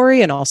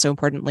category, and also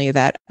importantly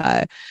that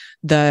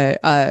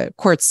the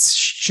courts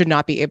should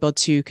not be able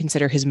to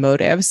consider his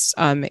motives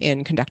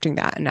in conducting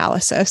that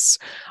analysis.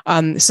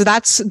 So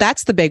that's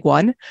the big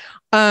one.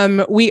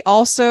 We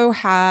also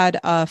had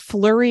a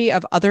flurry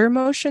of other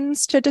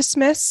motions to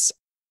dismiss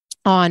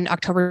on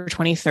October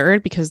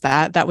 23rd, because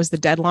that was the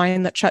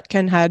deadline that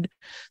Chutkan had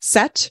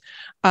set.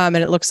 And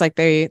it looks like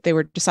they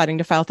were deciding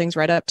to file things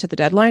right up to the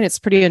deadline. It's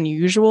pretty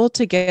unusual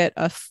to get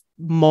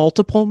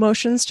multiple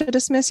motions to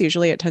dismiss.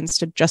 Usually it tends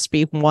to just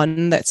be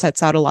one that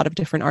sets out a lot of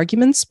different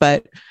arguments,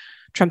 but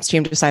Trump's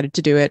team decided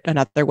to do it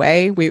another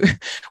way.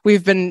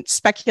 We've been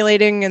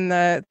speculating in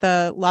the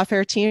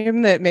Lawfare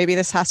team that maybe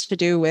this has to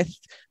do with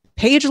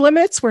page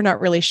limits. We're not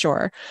really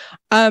sure.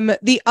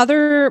 The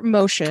other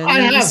motions, I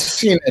have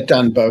seen it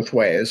done both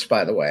ways,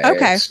 by the way.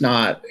 Okay. It's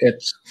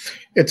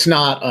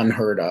not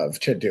unheard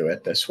of to do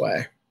it this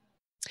way.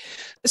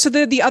 So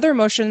the other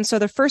motion, so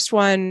the first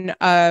one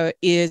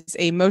is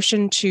a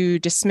motion to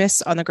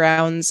dismiss on the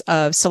grounds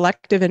of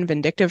selective and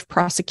vindictive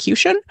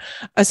prosecution,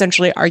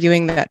 essentially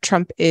arguing that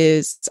Trump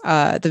is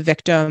the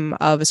victim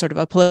of a sort of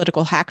a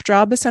political hack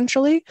job,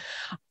 essentially.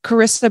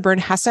 Carissa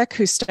Byrne-Hessek,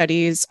 who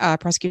studies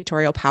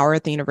prosecutorial power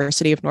at the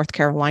University of North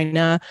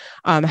Carolina,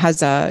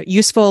 has a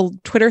useful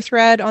Twitter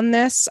thread on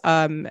this,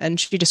 and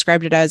she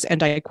described it as,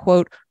 and I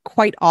quote,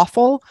 "quite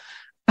awful."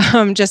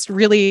 Just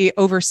really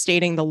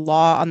overstating the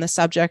law on the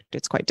subject.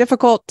 It's quite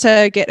difficult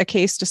to get a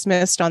case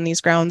dismissed on these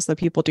grounds, though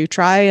people do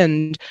try.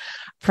 And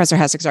Professor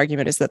Hessek's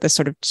argument is that this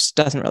sort of just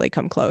doesn't really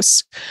come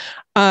close.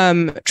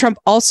 Trump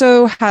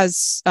also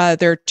has,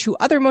 there are two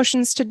other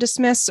motions to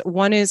dismiss.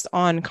 One is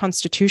on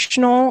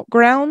constitutional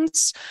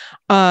grounds,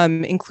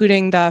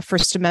 including the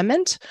First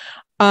Amendment.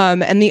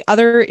 And the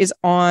other is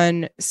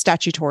on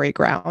statutory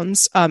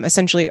grounds,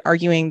 essentially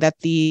arguing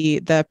that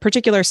the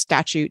particular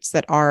statutes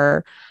that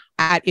are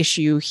at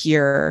issue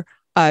here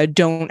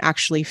don't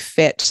actually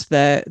fit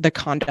the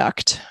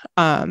conduct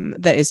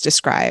that is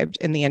described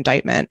in the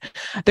indictment.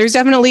 There's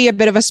definitely a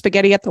bit of a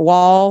spaghetti at the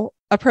wall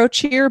approach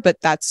here, but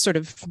that's sort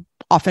of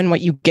often what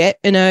you get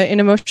in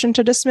a motion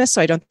to dismiss.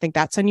 So I don't think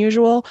that's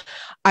unusual.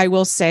 I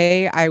will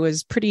say I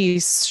was pretty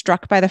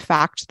struck by the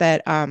fact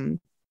that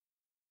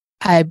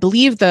I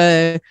believe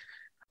the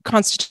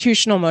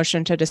constitutional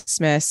motion to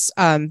dismiss,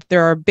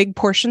 there are big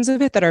portions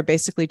of it that are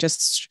basically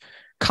just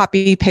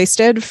copy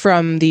pasted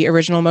from the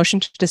original motion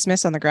to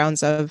dismiss on the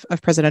grounds of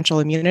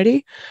presidential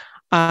immunity.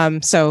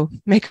 So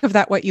make of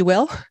that what you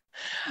will.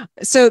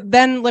 So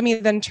then let me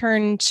then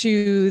turn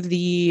to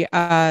the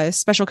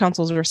special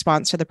counsel's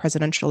response to the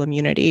presidential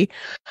immunity,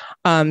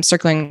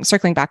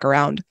 circling back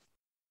around.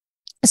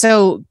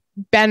 So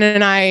Ben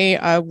and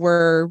I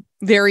were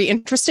very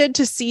interested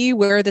to see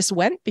where this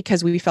went,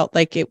 because we felt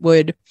like it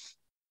would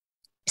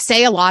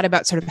say a lot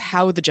about sort of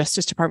how the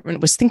Justice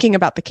Department was thinking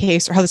about the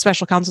case, or how the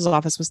special counsel's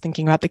office was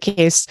thinking about the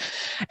case,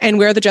 and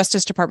where the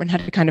Justice Department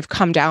had to kind of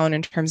come down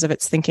in terms of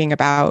its thinking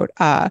about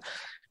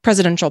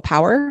presidential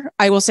power.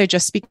 I will say,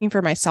 just speaking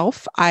for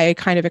myself, I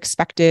kind of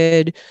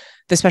expected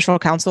the special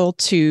counsel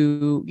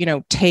to,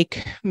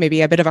 take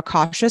maybe a bit of a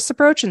cautious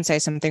approach and say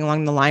something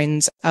along the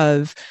lines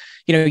of,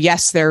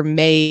 yes, there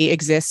may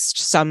exist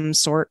some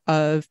sort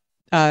of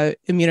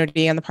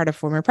immunity on the part of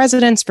former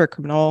presidents for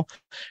criminal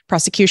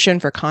prosecution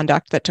for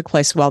conduct that took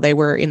place while they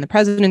were in the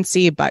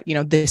presidency, but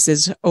this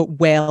is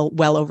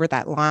well over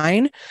that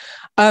line.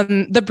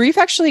 The brief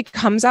actually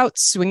comes out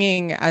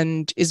swinging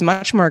and is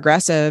much more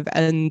aggressive,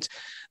 and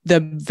the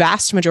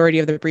vast majority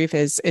of the brief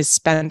is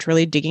spent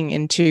really digging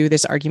into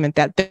this argument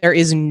that there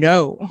is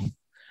no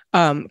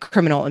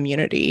criminal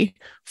immunity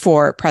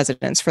for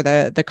presidents for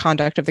the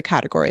conduct of the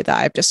category that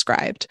I've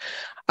described.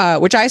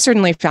 Which I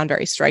certainly found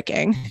very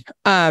striking,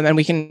 and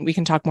we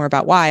can talk more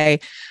about why.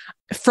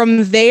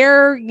 from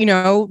there,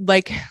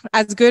 like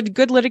as good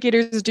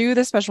litigators do,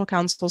 the special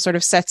counsel sort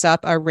of sets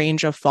up a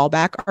range of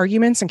fallback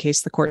arguments in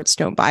case the courts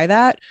don't buy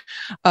that.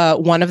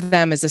 One of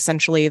them is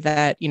essentially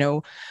that,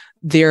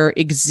 there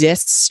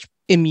exists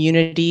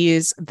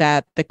immunities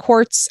that the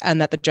courts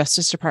and that the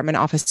Justice Department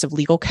Office of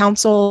Legal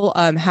Counsel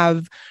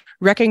have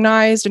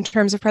recognized in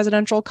terms of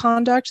presidential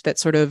conduct that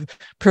sort of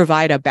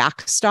provide a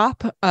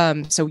backstop.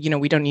 So,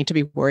 we don't need to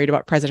be worried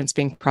about presidents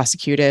being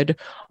prosecuted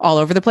all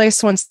over the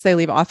place once they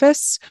leave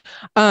office.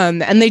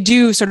 And they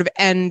do sort of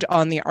end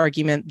on the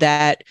argument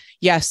that,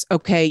 yes,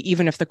 okay,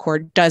 even if the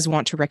court does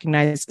want to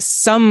recognize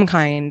some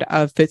kind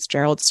of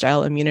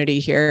Fitzgerald-style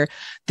immunity here,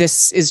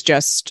 this is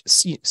just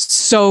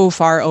so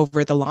far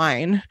over the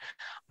line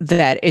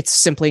that it's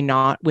simply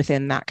not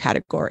within that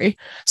category.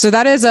 So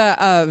that is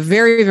a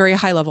very, very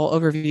high level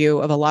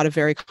overview of a lot of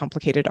very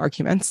complicated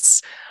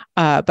arguments.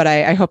 But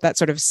I hope that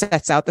sort of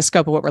sets out the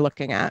scope of what we're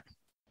looking at.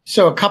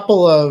 So a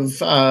couple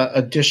of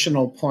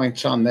additional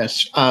points on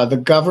this.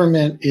 The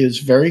government is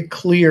very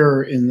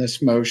clear in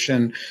this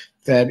motion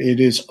that it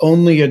is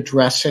only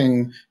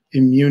addressing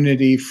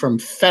immunity from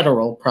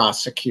federal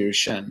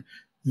prosecution,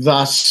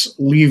 thus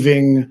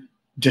leaving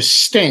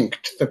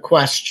distinct the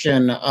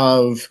question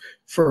of,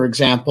 for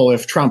example,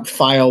 if Trump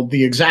filed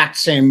the exact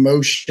same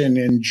motion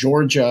in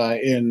Georgia,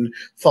 in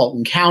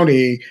Fulton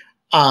County,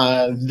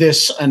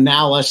 this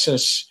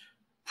analysis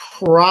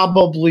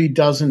probably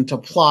doesn't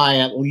apply,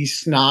 at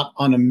least not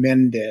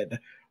unamended,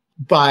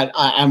 but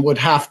and would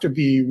have to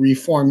be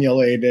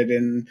reformulated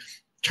in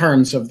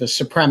terms of the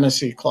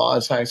supremacy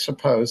clause, I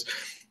suppose.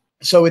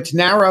 So it's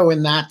narrow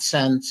in that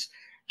sense.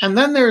 And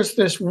then there's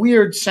this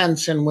weird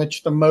sense in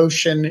which the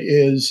motion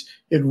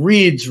it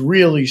reads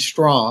really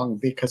strong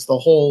because the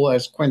whole,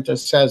 as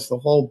Quintus says, the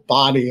whole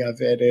body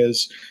of it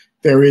is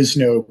there is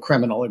no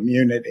criminal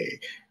immunity.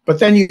 But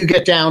then you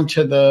get down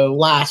to the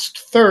last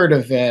third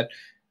of it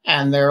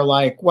and they're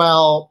like,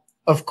 well,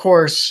 of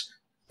course,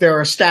 there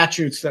are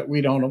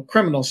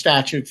criminal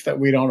statutes that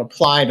we don't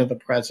apply to the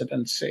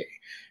presidency.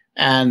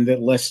 And it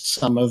lists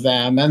some of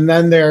them. And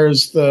then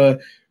there's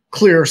the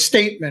clear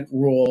statement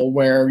rule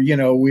where,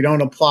 we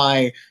don't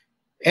apply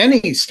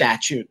any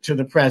statute to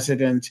the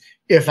president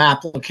if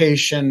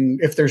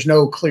there's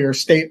no clear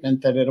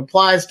statement that it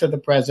applies to the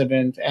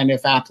president and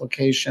if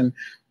application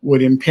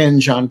would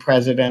impinge on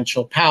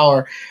presidential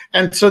power.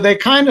 And so they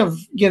kind of,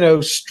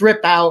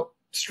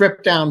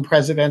 strip down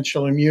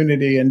presidential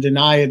immunity and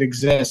deny it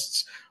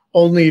exists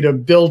only to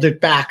build it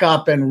back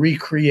up and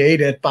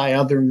recreate it by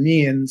other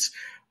means.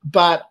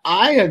 But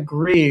I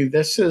agree,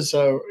 it's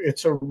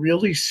a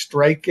really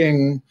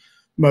striking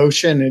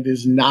motion. It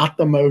is not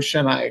the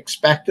motion I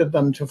expected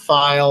them to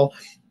file.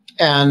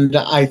 And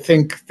I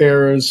think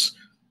it's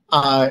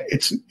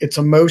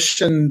a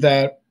motion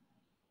that,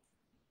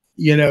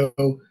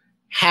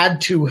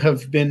 had to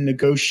have been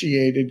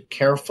negotiated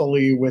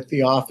carefully with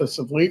the Office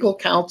of Legal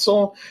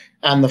Counsel.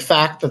 And the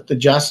fact that the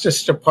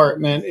Justice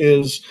Department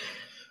is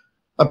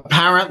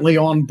apparently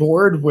on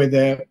board with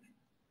it,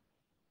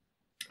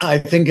 I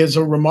think is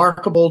a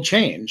remarkable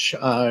change.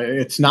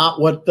 It's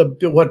not what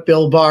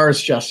Bill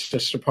Barr's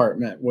Justice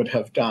Department would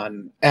have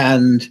done.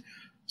 And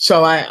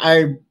so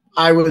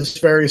I was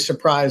very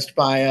surprised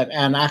by it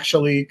and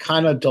actually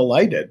kind of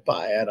delighted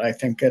by it. I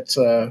think it's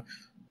a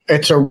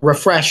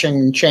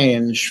refreshing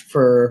change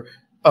for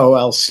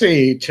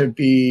OLC to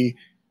be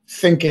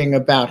thinking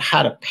about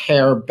how to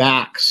pare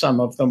back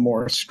some of the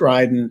more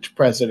strident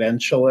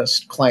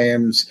presidentialist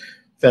claims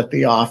that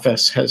the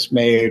office has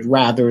made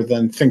rather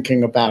than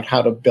thinking about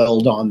how to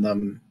build on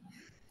them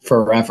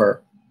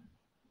forever.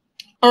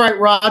 All right,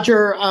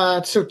 Roger,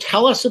 so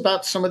tell us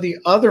about some of the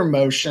other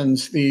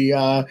motions,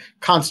 the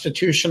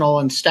constitutional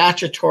and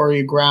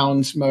statutory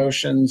grounds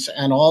motions,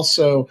 and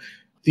also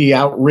the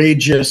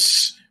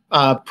outrageous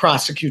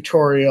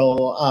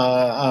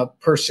prosecutorial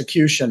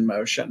persecution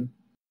motion.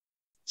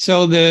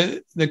 So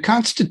the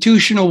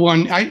constitutional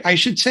one, I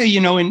should say,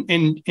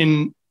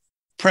 in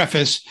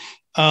preface,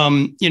 a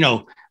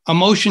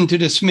motion to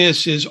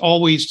dismiss is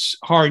always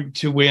hard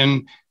to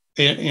win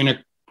in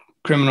a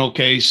criminal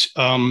case.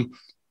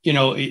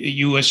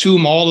 You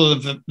assume all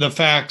of the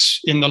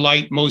facts in the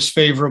light most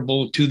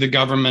favorable to the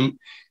government.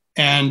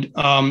 And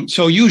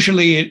so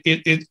usually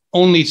it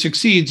only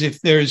succeeds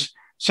if there's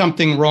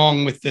something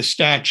wrong with the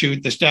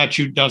statute. The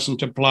statute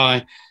doesn't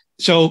apply.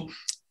 So,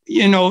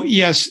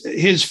 yes,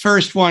 his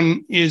first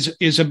one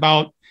is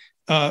about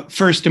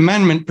First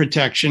Amendment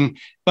protection,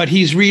 but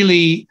he's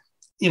really,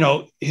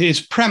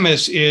 his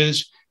premise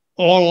is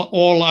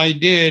all I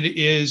did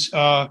is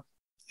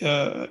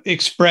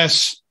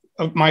express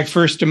my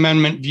First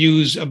Amendment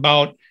views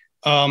about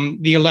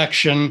the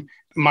election,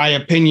 my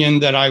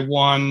opinion that I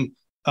won,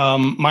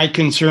 my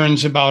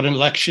concerns about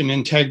election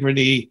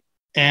integrity,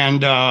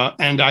 and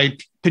I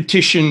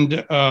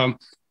petitioned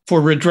for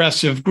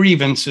redress of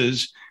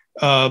grievances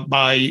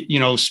by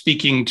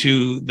speaking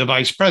to the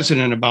vice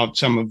president about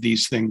some of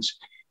these things.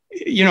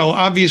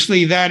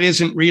 obviously that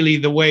isn't really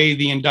the way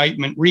the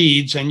indictment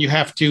reads. And you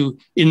have to,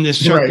 in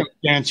this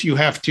circumstance, you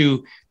have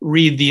to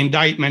read the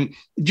indictment.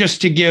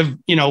 Just to give,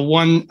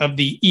 one of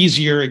the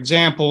easier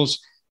examples,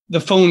 the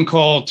phone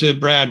call to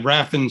Brad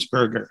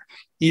Raffensperger.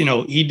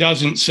 He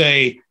doesn't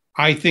say,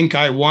 I think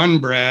I won,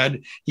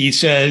 Brad. He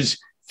says,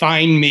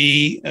 find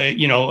me,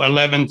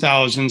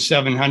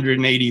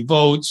 11,780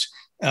 votes.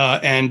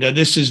 And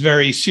this is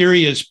very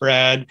serious,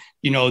 Brad.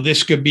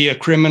 This could be a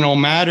criminal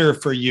matter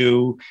for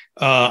you.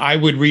 I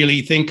would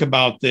really think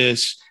about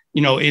this.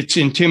 It's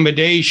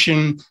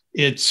intimidation.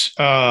 It's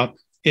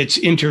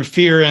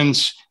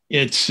interference.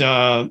 It's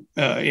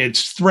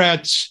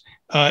threats.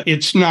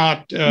 It's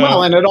not.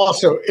 Well, and it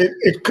also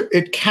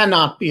it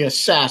cannot be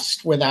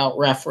assessed without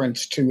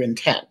reference to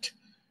intent,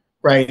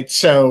 right?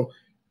 So,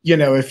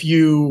 if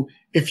you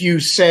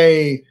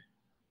say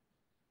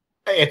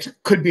it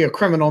could be a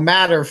criminal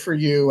matter for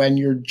you and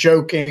you're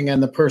joking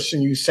and the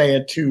person you say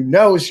it to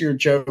knows you're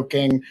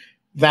joking,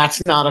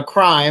 that's not a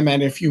crime.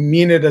 And if you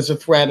mean it as a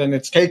threat and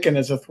it's taken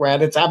as a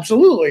threat, it's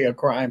absolutely a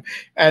crime.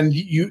 And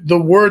the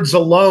words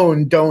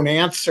alone don't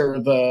answer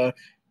the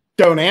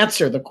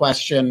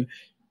question.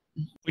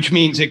 Which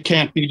means it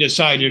can't be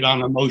decided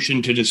on a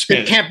motion to dismiss.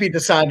 It can't be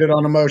decided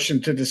on a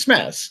motion to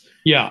dismiss.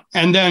 Yeah.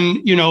 And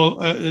then,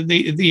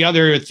 the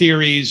other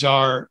theories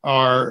are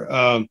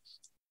the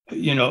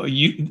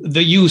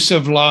use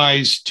of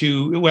lies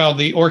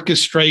the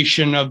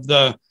orchestration of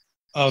the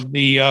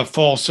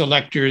false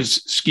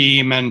electors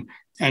scheme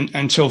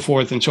and so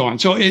forth and so on.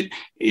 So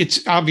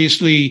it's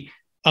obviously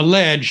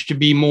alleged to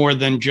be more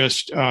than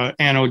just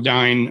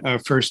anodyne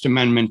First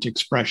Amendment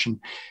expression.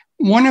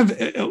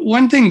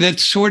 One thing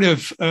that's sort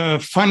of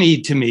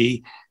funny to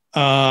me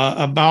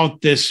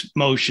about this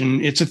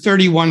motion, it's a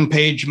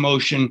 31-page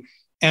motion,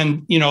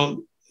 and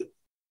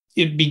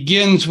it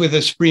begins with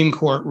a Supreme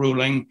Court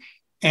ruling,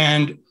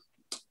 and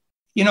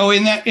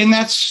in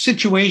that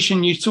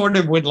situation, you sort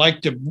of would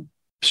like to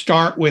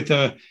start with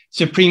a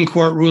Supreme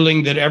Court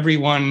ruling that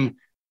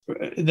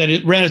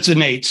it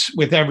resonates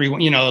with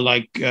everyone,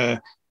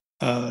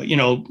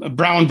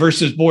 Brown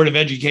versus Board of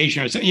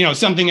Education, or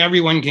something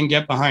everyone can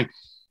get behind.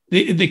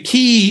 The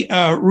key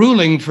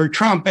ruling for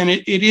Trump, and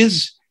it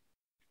is,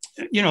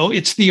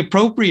 it's the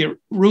appropriate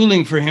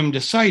ruling for him to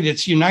cite.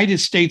 It's United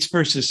States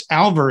versus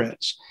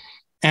Alvarez.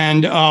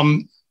 And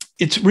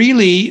it's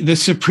really the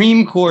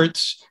Supreme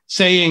Court's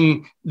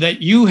saying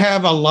that you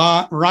have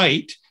a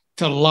right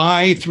to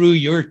lie through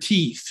your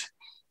teeth.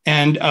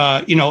 And,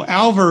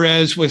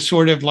 Alvarez was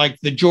sort of like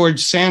the George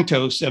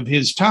Santos of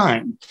his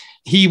time.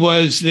 He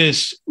was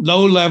this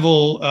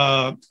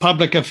low-level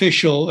public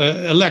official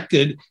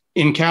elected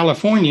in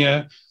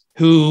California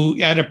who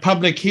at a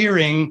public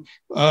hearing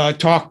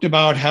talked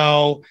about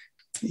how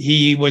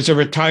he was a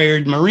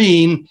retired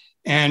Marine,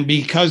 and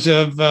because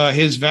of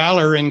his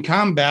valor in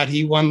combat,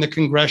 he won the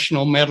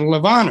Congressional Medal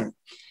of Honor.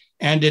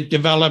 And it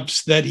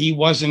develops that he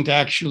wasn't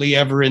actually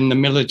ever in the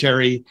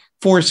military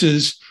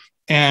forces,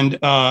 and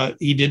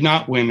he did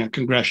not win a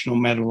Congressional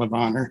Medal of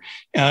Honor.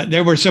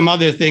 There were some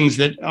other things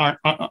that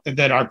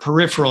are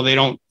peripheral. They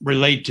don't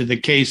relate to the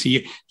case.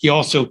 He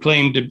also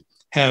claimed to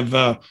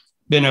have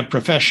been a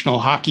professional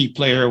hockey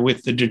player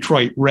with the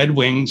Detroit Red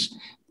Wings.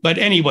 But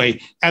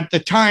anyway, at the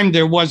time,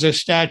 there was a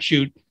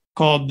statute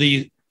called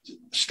the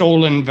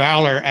Stolen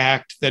Valor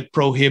Act that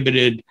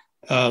prohibited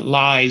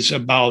lies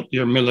about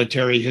your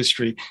military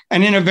history.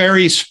 And in a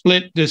very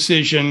split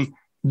decision,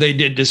 they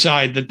did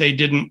decide that they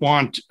didn't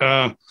want,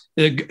 the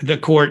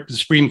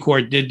Supreme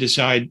Court did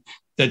decide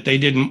that they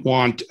didn't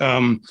want,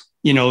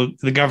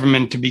 the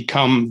government to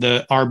become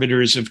the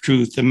arbiters of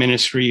truth, the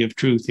ministry of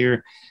truth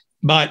here.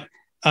 But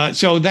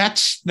so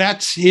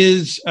that's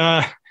his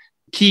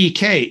key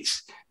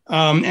case.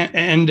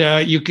 And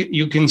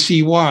you can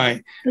see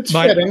why. It's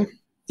fitting.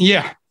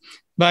 Yeah.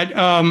 But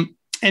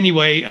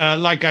anyway,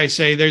 like I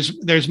say,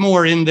 there's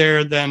more in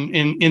there than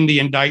in the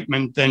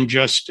indictment than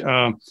just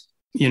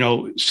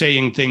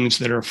saying things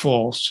that are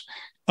false.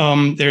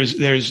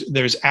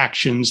 There's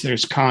actions,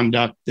 there's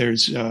conduct,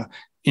 there's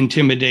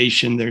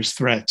intimidation, there's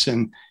threats,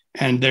 and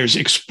there's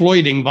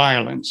exploiting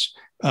violence.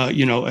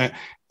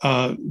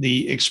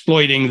 The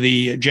exploiting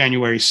the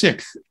January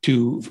 6th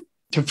to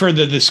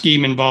further the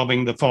scheme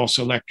involving the false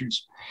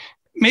electors.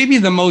 Maybe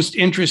the most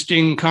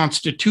interesting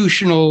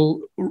constitutional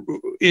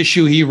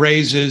issue he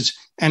raises,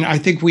 and I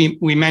think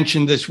we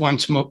mentioned this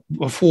once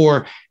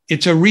before,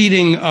 it's a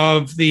reading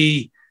of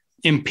the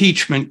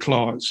impeachment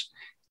clause.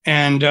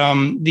 And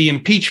the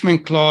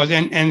impeachment clause,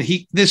 and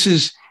he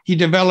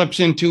develops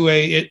into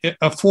a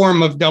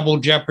form of double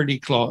jeopardy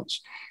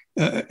clause.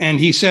 And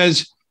he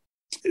says,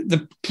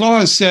 the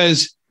clause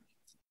says,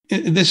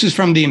 this is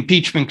from the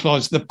impeachment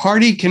clause, the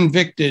party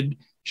convicted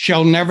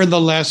shall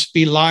nevertheless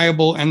be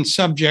liable and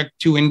subject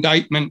to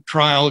indictment,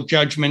 trial,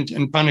 judgment,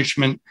 and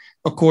punishment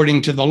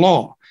according to the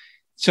law.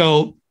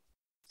 So,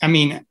 I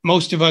mean,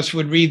 most of us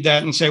would read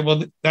that and say,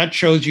 well, that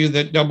shows you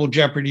that double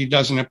jeopardy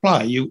doesn't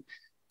apply.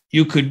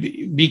 You could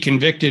be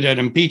convicted at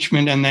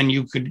impeachment and then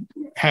you could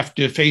have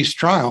to face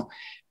trial.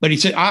 But he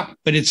said,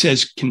 but it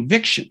says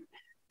conviction.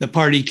 the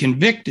party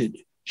convicted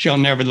shall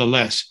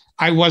nevertheless.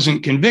 I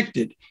wasn't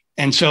convicted.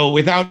 And so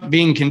without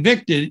being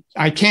convicted,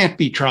 I can't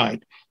be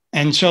tried.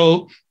 And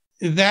so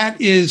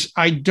that is,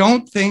 I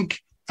don't think,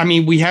 I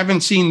mean, we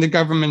haven't seen the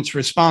government's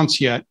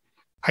response yet.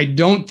 I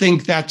don't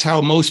think that's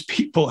how most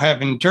people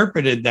have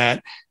interpreted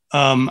that.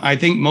 I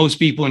think most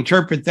people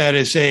interpret that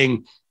as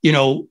saying, you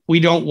know, we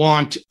don't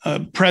want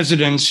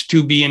presidents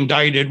to be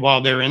indicted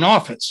while they're in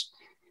office.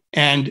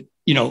 And,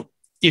 you know,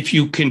 if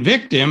you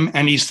convict him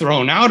and he's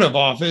thrown out of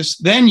office,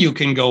 then you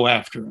can go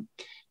after him.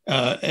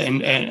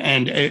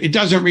 And it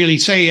doesn't really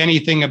say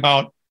anything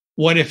about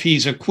what if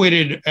he's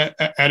acquitted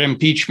at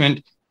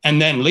impeachment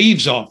and then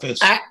leaves office.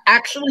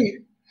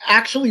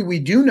 Actually, we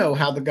do know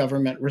how the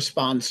government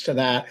responds to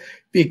that,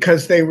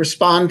 because they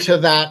respond to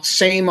that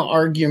same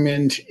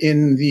argument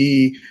in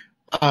the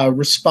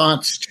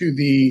response to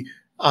the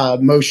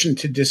motion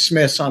to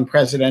dismiss on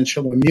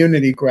presidential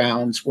immunity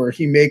grounds, where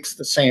he makes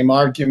the same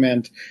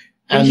argument.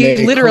 And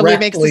he literally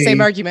makes the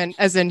same argument,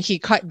 as in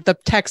the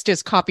text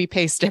is copy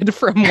pasted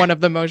from one of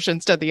the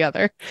motions to the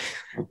other.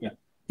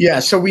 Yeah,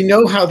 so we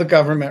know how the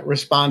government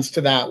responds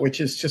to that,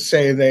 which is to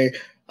say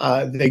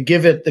they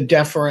give it the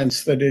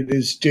deference that it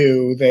is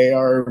due. They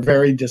are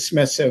very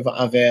dismissive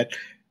of it.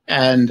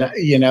 And,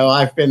 you know,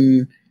 I've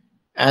been,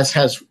 as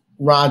has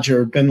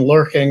Roger, been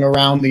lurking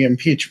around the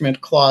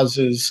impeachment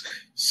clauses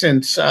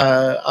since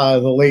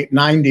the late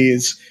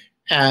 90s.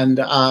 And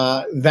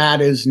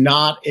that is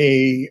not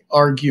a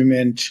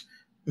argument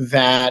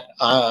that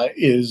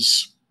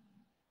is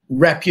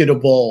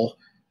reputable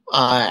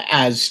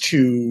as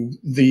to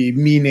the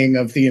meaning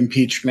of the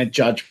impeachment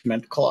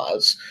judgment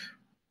clause.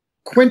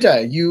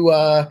 Quinta, you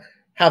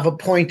have a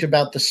point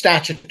about the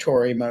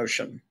statutory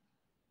motion.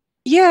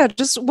 Yeah,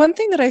 just one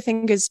thing that I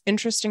think is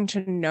interesting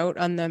to note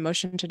on the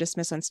motion to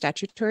dismiss on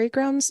statutory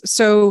grounds.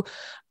 So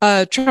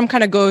Trump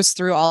kind of goes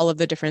through all of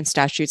the different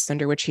statutes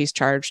under which he's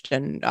charged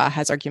and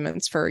has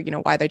arguments for, you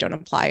know, why they don't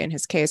apply in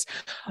his case.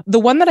 The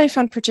one that I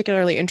found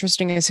particularly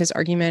interesting is his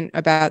argument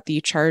about the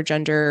charge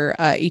under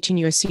 18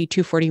 U.S.C.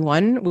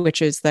 241,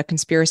 which is the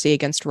conspiracy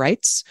against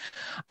rights.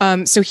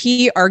 So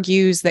he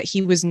argues that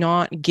he was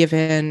not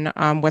given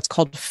what's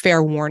called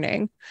fair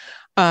warning.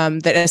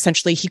 That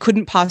essentially he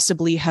couldn't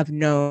possibly have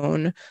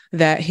known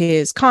that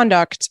his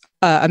conduct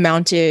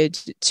amounted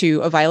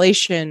to a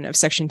violation of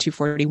Section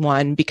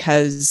 241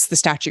 because the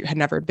statute had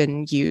never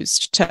been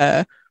used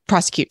to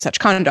prosecute such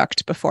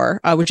conduct before,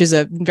 which is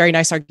a very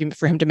nice argument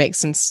for him to make,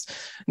 since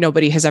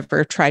nobody has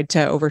ever tried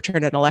to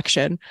overturn an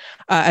election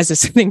as a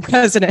sitting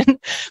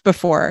president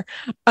before.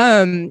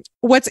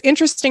 What's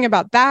interesting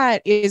about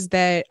that is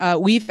that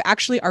we've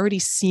actually already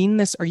seen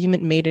this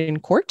argument made in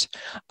court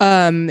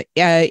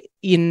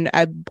in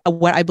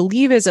what I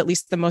believe is at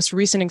least the most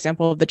recent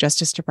example of the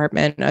Justice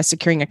Department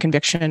securing a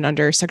conviction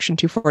under Section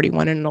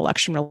 241 in an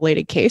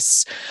election-related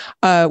case,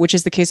 which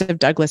is the case of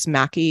Douglas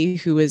Mackey,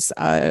 who is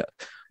a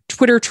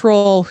Twitter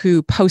troll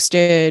who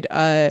posted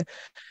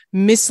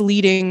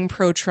misleading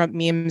pro-Trump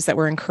memes that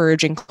were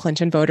encouraging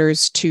Clinton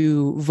voters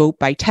to vote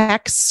by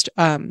text,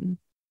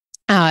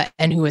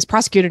 and who was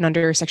prosecuted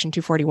under Section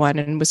 241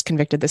 and was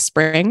convicted this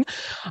spring.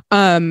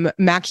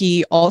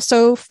 Mackey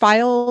also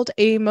filed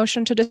a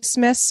motion to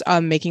dismiss,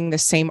 making the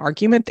same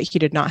argument that he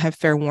did not have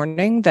fair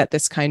warning, that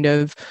this kind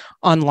of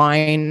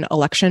online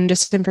election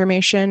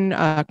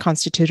disinformation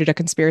constituted a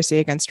conspiracy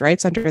against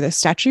rights under the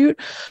statute.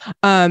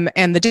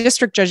 And the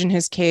district judge in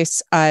his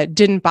case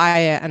didn't buy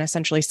it and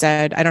essentially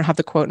said, I don't have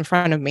the quote in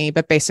front of me,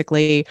 but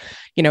basically,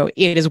 you know,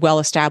 it is well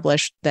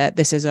established that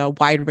this is a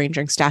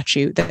wide-ranging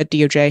statute that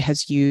DOJ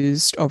has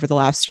used over the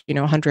last,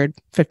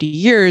 150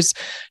 years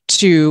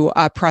to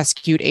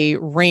prosecute a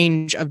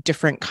range of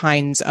different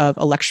kinds of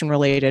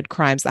election-related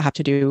crimes that have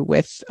to do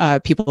with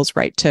people's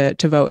right to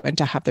vote and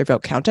to have their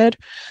vote counted.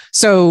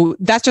 So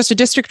that's just a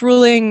district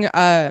ruling.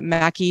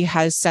 Mackey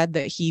has said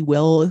that he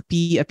will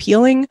be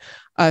appealing.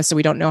 So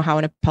we don't know how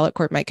an appellate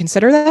court might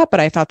consider that, but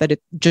I thought that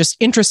it's just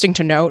interesting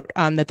to note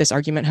that this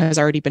argument has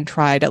already been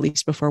tried, at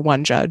least before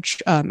one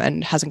judge,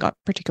 and hasn't gone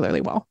particularly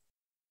well.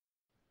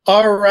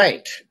 All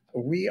right.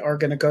 We are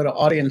going to go to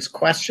audience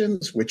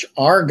questions, which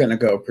are going to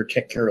go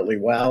particularly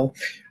well.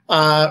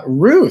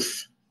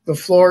 Ruth, the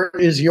floor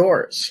is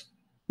yours.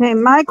 Okay,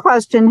 my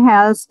question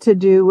has to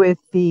do with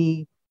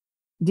the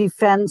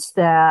defense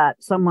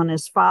that someone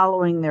is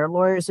following their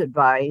lawyer's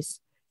advice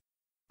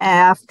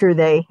after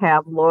they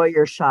have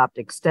lawyer shopped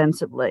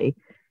extensively.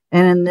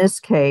 And in this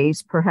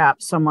case,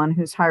 perhaps someone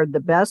who's hired the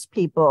best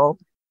people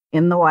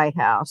in the White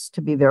House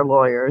to be their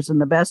lawyers and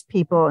the best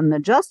people in the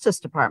Justice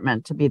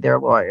Department to be their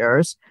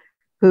lawyers,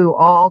 who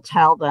all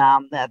tell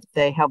them that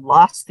they have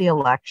lost the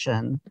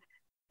election.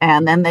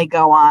 And then they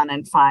go on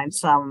and find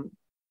some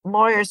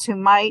lawyers who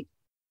might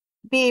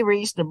be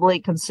reasonably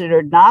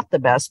considered not the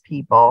best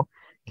people.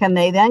 Can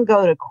they then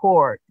go to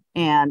court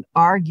and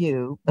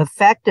argue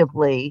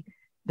effectively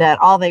that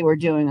all they were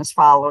doing is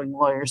following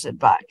lawyers'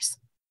 advice?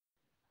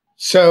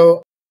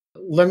 So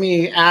let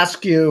me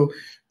ask you,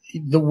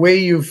 the way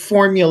you've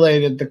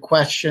formulated the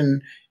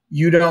question,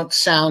 you don't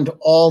sound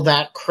all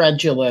that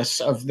credulous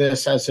of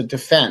this as a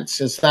defense.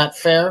 Is that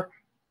fair?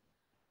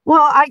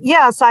 Well,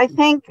 yes, I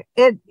think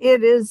it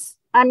is.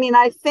 I mean,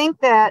 I think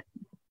that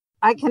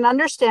I can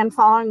understand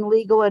following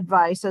legal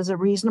advice as a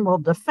reasonable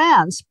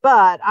defense,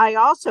 but I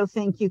also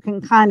think you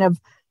can kind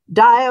of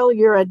dial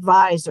your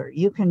advisor.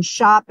 You can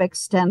shop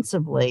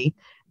extensively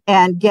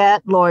and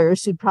get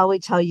lawyers who probably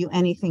tell you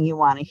anything you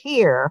want to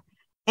hear.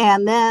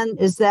 And then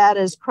is that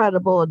as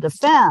credible a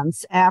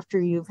defense after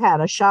you've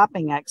had a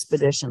shopping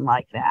expedition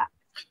like that?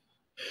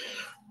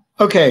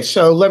 Okay,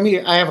 so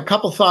I have a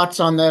couple thoughts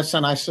on this,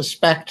 and I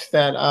suspect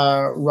that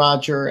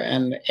Roger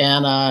and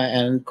Anna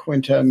and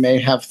Quinta may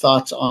have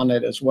thoughts on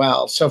it as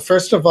well. So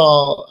first of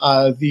all,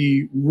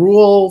 the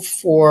rule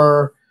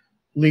for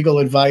legal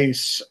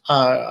advice,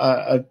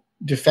 a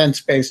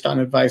defense based on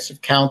advice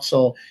of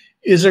counsel,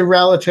 is a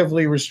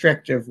relatively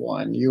restrictive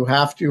one. You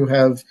have to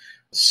have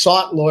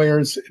sought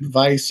lawyers'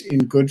 advice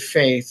in good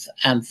faith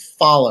and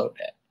followed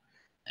it,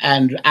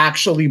 and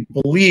actually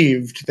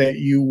believed that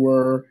you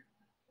were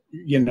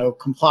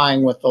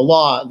complying with the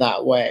law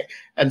that way.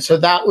 And so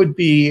that would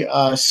be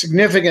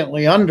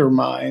significantly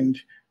undermined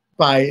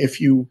by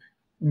if you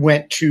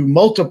went to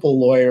multiple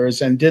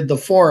lawyers and did the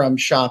forum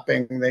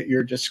shopping that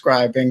you're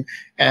describing.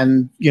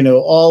 And,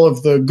 all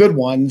of the good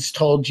ones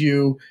told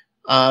you,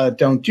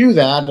 don't do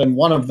that. And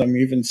one of them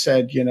even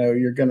said,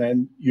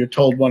 you're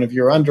told one of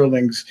your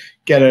underlings,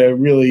 get a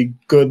really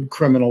good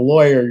criminal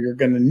lawyer. You're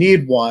going to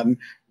need one,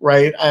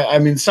 right? I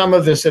mean, some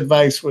of this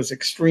advice was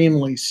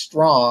extremely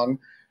strong,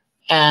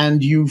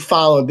 and you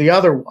followed the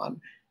other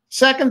one.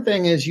 Second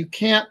thing is, you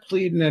can't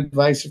plead an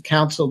advice of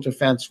counsel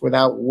defense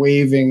without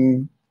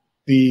waiving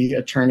the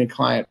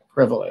attorney-client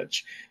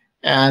privilege.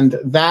 And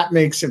that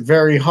makes it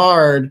very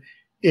hard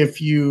if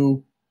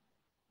you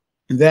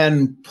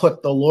then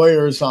put the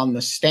lawyers on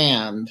the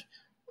stand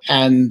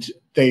and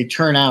they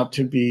turn out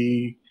to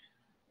be,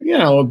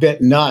 a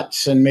bit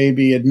nuts and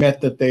maybe admit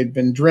that they'd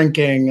been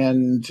drinking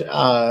and,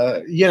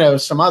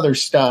 some other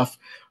stuff.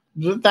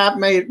 That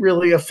may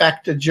really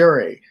affect a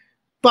jury.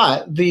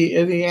 But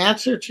the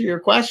answer to your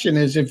question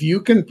is, if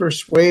you can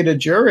persuade a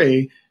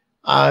jury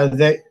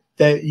that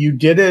you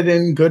did it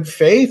in good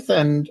faith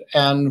and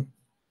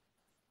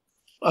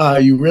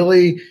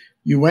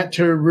you went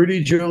to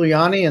Rudy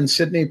Giuliani and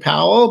Sidney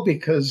Powell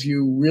because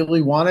you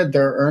really wanted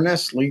their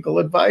earnest legal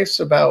advice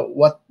about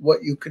what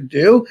you could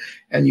do,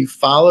 and you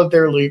followed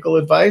their legal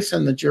advice,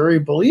 and the jury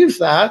believes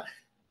that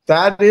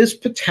is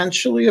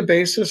potentially a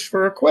basis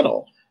for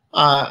acquittal.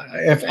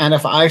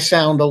 If I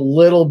sound a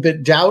little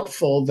bit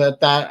doubtful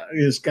that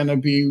is going to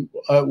be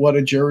what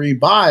a jury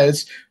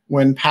buys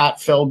when Pat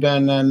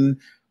Philbin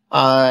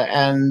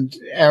and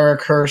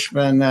Eric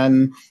Hirschman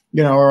and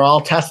are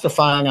all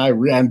testifying,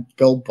 and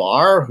Bill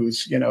Barr,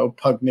 who's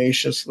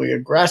pugnaciously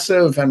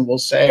aggressive and will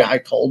say, I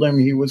told him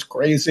he was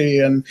crazy,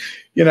 and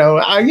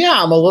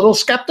I'm a little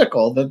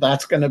skeptical that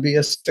that's going to be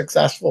a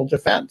successful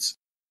defense.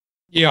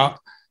 Yeah,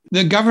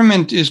 the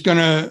government is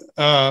going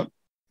to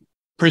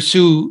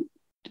pursue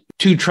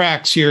two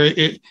tracks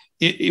here.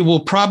 It will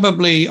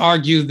probably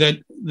argue that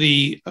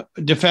the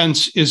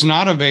defense is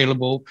not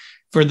available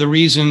for the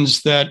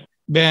reasons that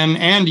Ben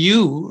and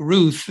you,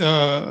 Ruth,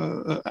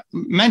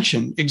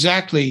 mentioned.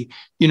 Exactly,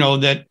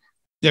 that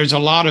there's a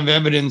lot of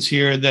evidence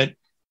here that,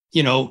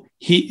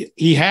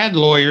 he had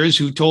lawyers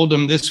who told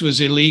him this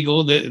was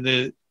illegal,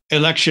 the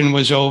election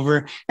was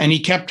over, and he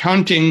kept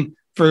hunting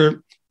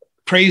for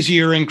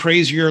crazier and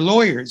crazier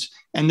lawyers,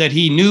 and that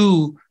he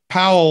knew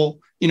Powell.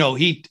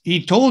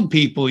 He told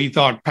people he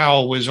thought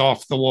Powell was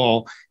off the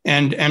wall.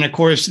 And of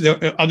course,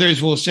 the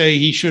others will say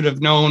he should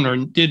have known or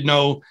did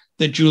know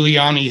that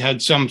Giuliani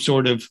had some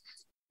sort of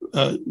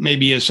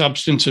maybe a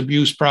substance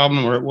abuse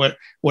problem or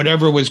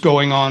whatever was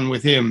going on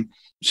with him.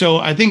 So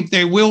I think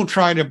they will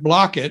try to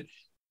block it.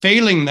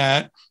 Failing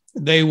that,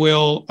 they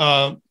will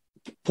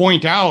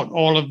point out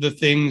all of the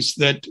things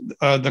that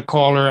the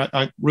caller,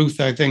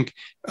 Ruth, I think,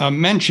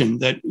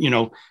 mentioned that,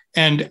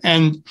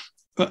 and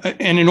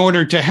in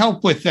order to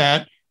help with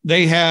that,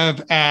 they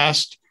have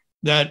asked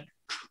that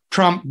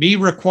Trump be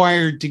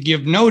required to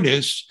give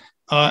notice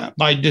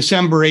by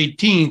December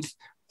 18th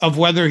of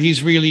whether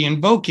he's really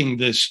invoking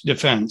this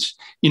defense.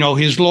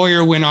 His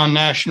lawyer went on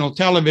national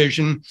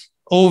television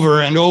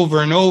over and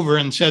over and over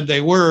and said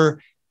they were.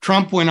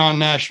 Trump went on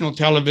national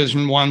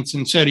television once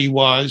and said he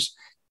was.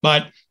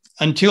 But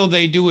until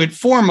they do it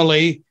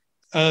formally,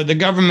 the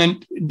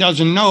government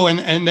doesn't know.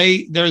 And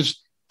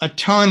there's a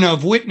ton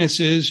of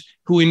witnesses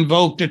who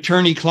invoked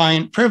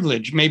attorney-client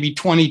privilege, maybe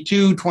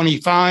 22,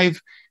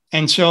 25.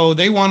 And so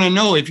they want to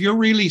know, if you're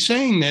really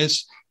saying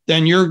this,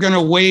 then you're going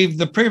to waive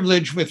the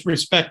privilege with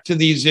respect to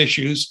these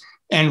issues.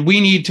 And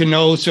we need to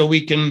know so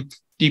we can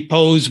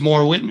depose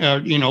more,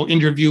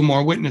 interview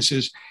more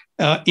witnesses.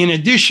 In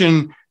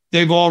addition,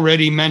 they've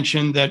already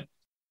mentioned that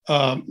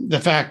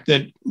the fact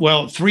that,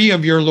 three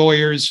of your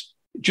lawyers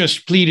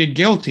just pleaded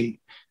guilty,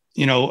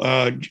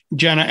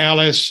 Jenna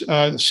Ellis,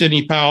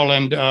 Sidney Powell,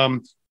 and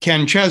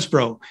Ken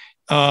Chesbrough.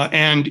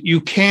 And you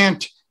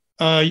can't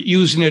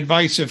use an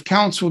advice of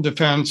counsel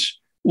defense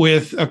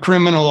with a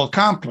criminal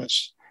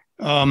accomplice.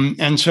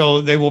 And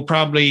so they will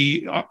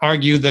probably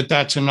argue that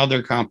that's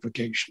another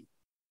complication.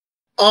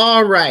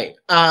 All right.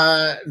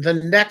 The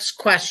next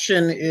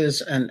question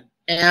is an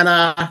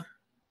Anna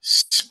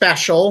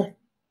special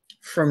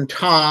from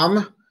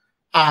Tom.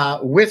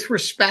 With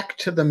respect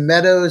to the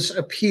Meadows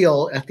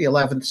appeal at the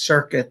 11th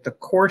Circuit, the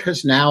court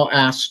has now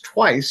asked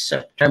twice,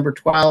 September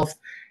 12th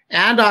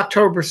and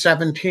October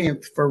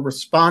 17th, for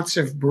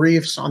responsive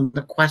briefs on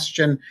the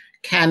question,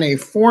 can a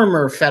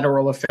former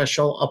federal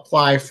official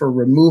apply for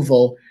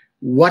removal?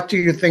 What do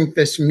you think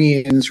this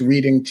means,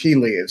 reading tea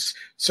leaves?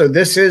 So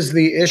this is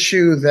the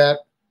issue that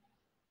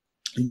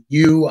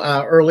you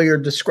earlier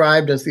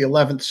described as the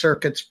 11th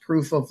Circuit's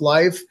proof of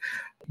life.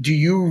 Do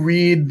you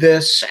read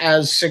this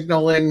as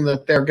signaling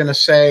that they're going to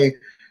say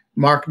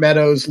Mark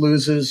Meadows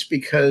loses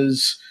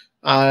because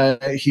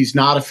he's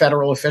not a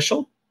federal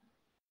official?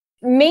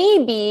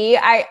 Maybe.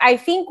 I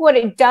think what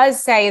it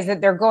does say is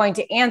that they're going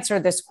to answer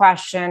this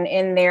question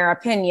in their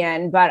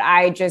opinion, but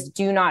I just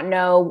do not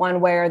know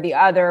one way or the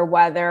other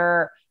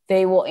whether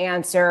they will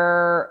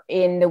answer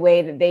in the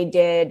way that they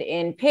did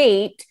in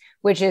Pate,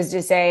 which is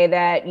to say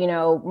that,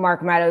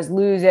 Mark Meadows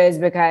loses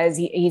because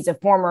he's a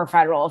former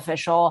federal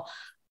official.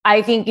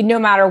 I think no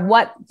matter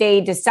what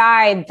they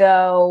decide,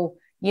 though,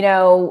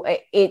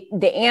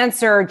 the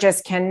answer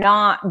just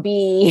cannot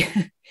be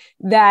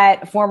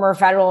that former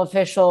federal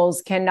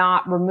officials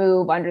cannot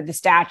remove under the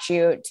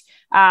statute.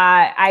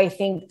 I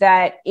think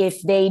that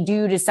if they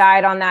do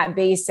decide on that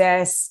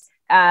basis,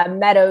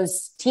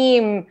 Meadows'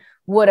 team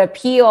would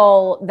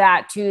appeal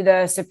that to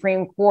the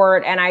Supreme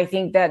Court, and I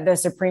think that the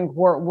Supreme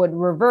Court would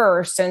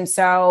reverse. And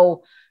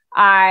so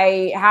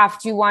I have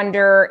to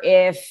wonder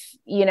if,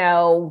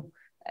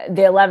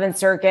 the 11th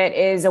Circuit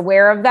is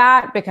aware of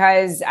that,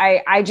 because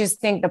I just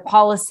think the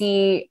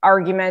policy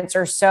arguments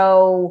are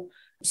so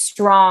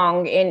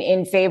strong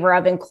in favor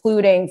of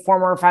including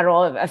former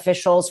federal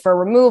officials for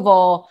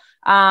removal.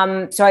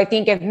 So I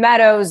think if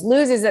Meadows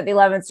loses at the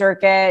 11th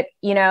Circuit,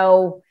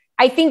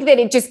 I think that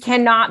it just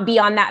cannot be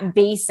on that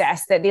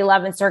basis that the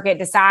 11th Circuit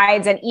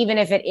decides. And even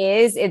if it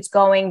is, it's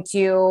going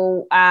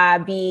to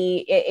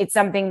it's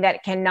something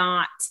that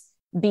cannot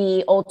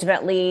be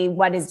ultimately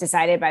what is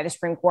decided by the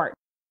Supreme Court.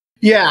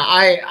 Yeah,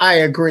 I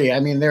agree.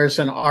 I mean, there's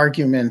an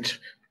argument.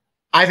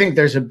 I think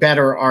there's a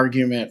better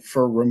argument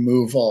for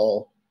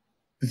removal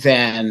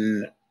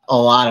than a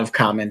lot of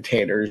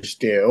commentators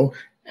do.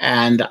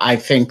 And I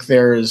think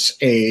there's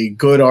a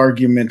good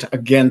argument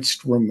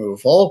against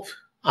removal,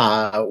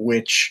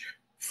 which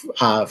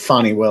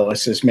Fani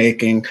Willis is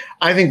making.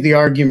 I think the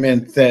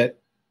argument that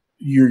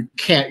you're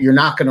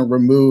not going to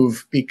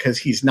remove because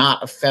he's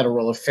not a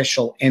federal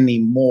official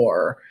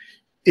anymore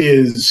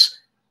is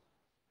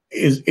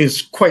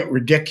quite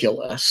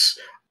ridiculous,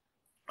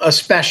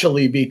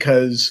 especially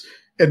because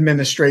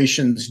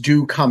administrations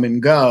do come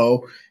and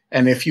go.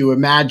 And if you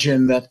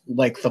imagine that,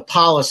 like, the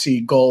policy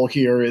goal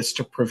here is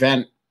to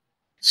prevent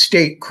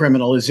state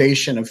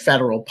criminalization of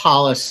federal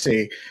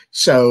policy,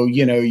 so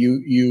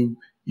you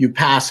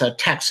pass a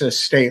Texas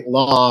state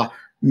law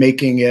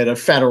making it a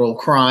federal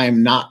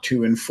crime not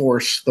to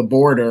enforce the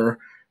border,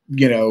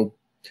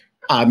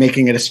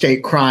 making it a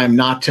state crime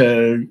not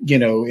to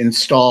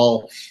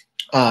install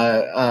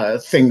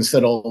things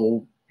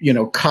that'll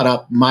cut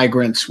up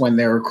migrants when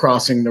they're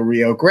crossing the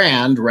Rio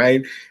Grande,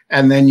 right?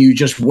 And then you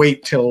just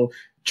wait till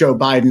Joe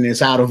Biden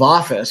is out of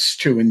office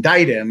to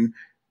indict him.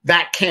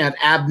 That can't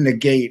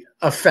abnegate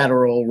a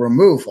federal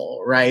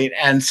removal, right?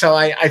 And so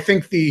I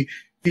think the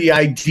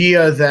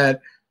idea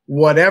that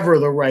whatever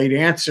the right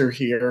answer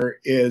here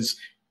is,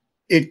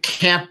 it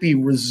can't be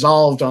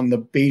resolved on the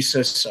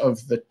basis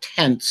of the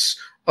tenets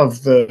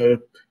of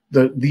the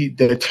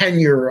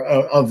tenure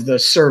of the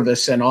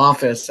service in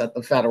office at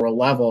the federal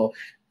level,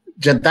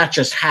 that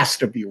just has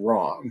to be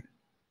wrong.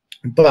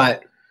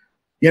 But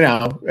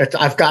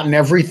I've gotten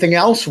everything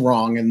else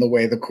wrong in the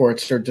way the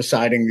courts are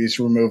deciding these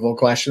removal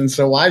questions.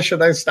 So why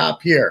should I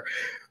stop here?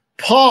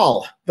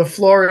 Paul, the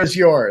floor is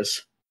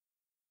yours.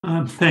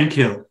 Thank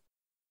you.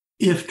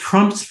 If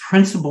Trump's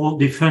principal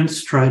defense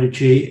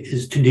strategy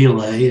is to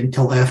delay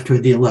until after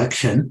the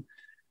election,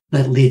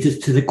 that leads us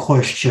to the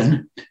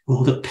question,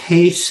 will the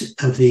pace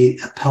of the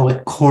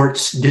appellate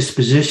court's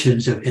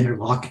dispositions of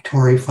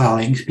interlocutory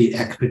filings be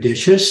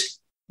expeditious,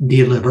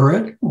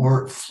 deliberate,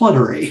 or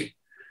fluttery?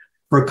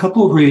 For a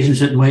couple of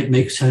reasons, it might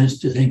make sense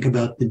to think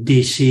about the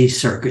D.C.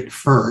 Circuit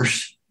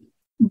first,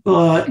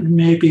 but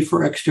maybe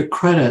for extra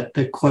credit,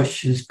 the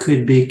questions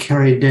could be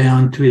carried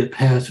down to the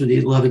path of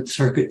the 11th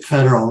Circuit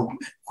Federal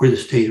or the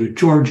state of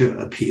Georgia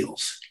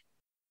appeals.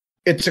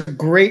 It's a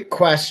great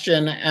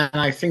question, and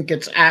I think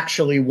it's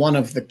actually one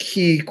of the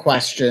key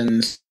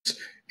questions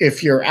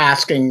if you're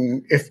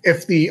asking,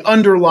 if the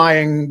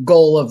underlying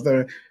goal of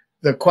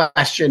the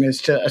question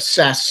is to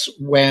assess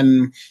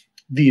when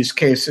these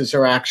cases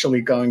are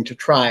actually going to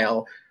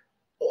trial.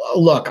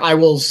 Look, I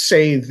will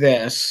say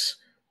this.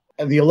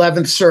 The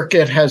 11th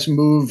Circuit has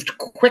moved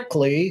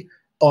quickly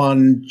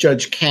on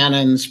Judge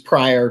Cannon's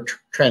prior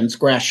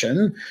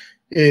transgression.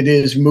 It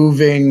is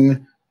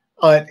moving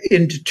at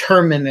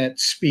indeterminate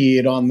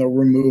speed on the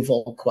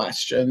removal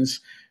questions.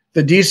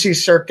 The D.C.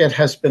 Circuit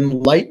has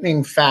been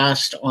lightning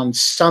fast on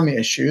some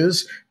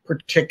issues,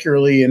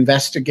 particularly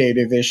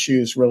investigative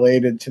issues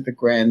related to the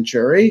grand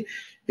jury.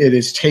 It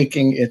is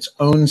taking its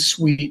own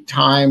sweet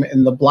time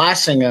in the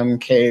Blassingham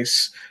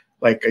case,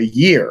 like a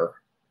year,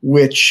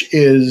 which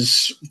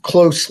is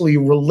closely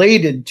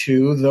related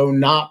to, though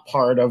not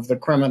part of, the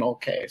criminal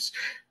case.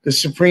 The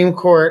Supreme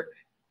Court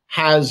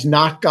has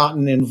not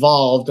gotten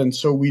involved, and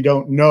so we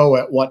don't know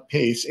at what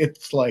pace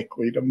it's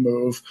likely to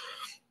move.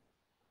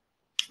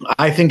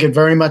 I think it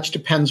very much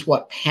depends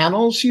what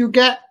panels you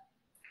get,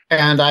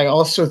 and I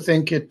also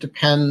think it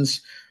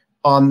depends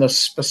on the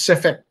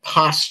specific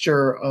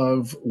posture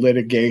of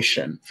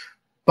litigation.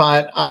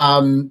 But I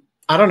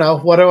don't know.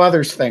 What do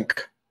others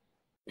think?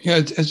 Yeah,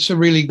 it's a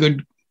really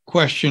good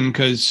question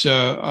because,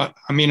 I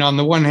mean, on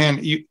the one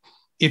hand,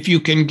 if you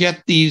can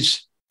get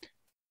these,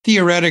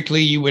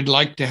 theoretically, you would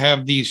like to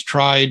have these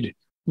tried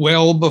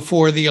well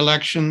before the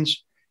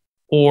elections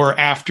or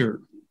after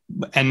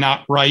and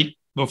not right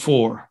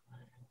before.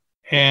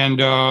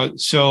 And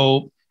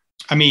so,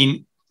 I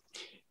mean,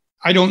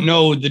 I don't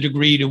know the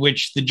degree to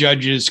which the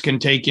judges can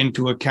take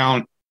into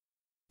account,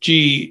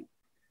 gee,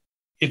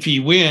 if he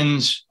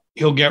wins,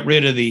 he'll get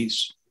rid of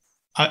these.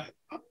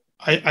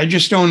 I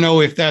just don't know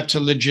if that's a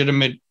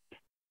legitimate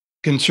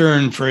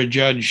concern for a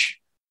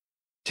judge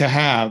to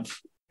have.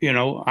 You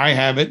know, I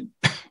have it,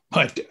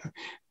 but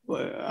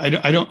I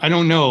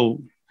don't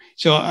know.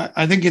 So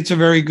I think it's a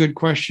very good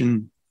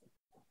question.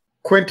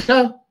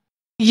 Quinta?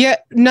 Yeah,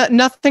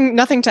 nothing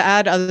to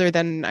add other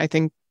than I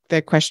think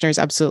the questioner is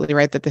absolutely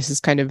right that this is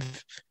kind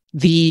of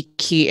the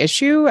key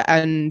issue,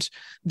 and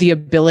the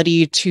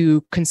ability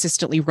to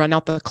consistently run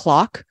out the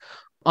clock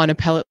on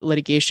appellate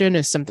litigation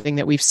is something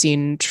that we've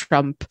seen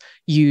Trump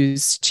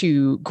use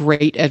to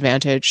great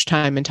advantage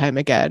time and time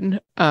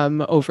again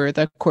over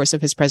the course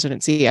of his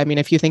presidency. I mean,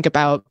 if you think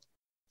about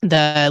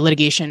the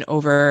litigation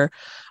over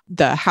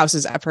the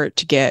House's effort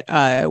to get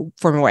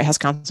former White House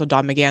counsel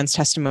Don McGahn's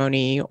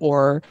testimony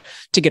or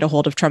to get a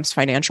hold of Trump's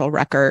financial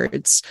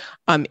records,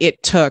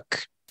 it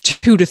took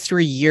 2 to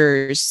 3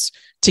 years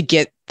to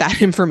get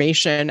that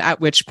information, at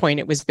which point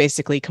it was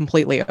basically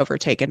completely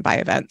overtaken by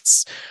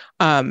events.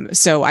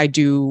 So I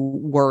do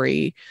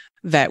worry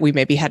that we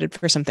may be headed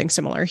for something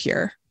similar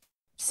here.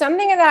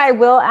 Something that I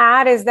will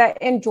add is that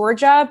in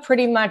Georgia,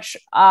 pretty much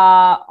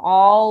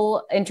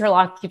all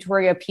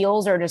interlocutory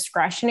appeals are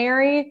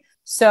discretionary.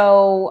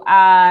 So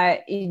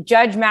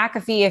Judge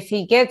McAfee, if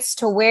he gets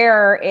to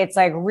where it's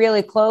like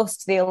really close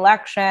to the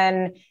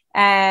election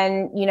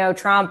and, you know,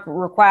 Trump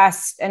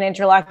requests an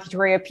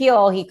interlocutory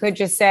appeal, he could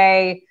just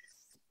say,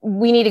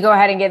 we need to go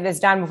ahead and get this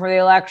done before the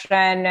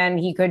election. And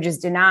he could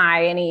just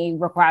deny any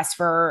requests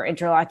for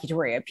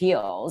interlocutory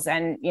appeals.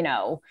 And, you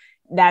know,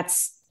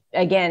 that's,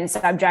 again,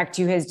 subject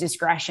to his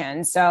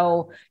discretion.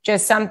 So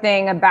just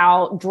something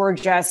about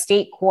Georgia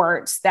state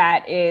courts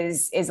that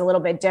is a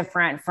little bit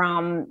different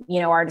from, you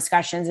know, our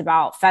discussions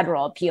about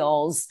federal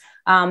appeals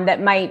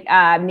that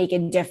might make a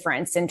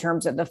difference in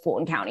terms of the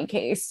Fulton County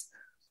case.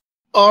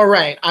 All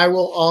right. I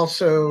will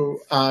also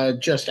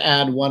just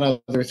add one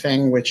other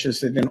thing, which is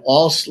that in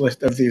all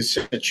of these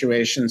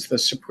situations, the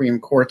Supreme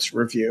Court's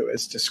review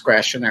is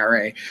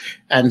discretionary.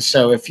 And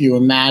so if you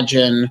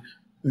imagine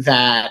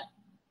that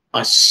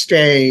a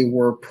stay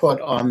were put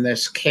on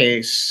this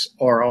case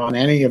or on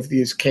any of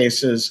these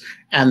cases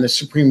and the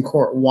Supreme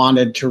Court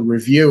wanted to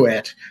review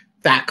it,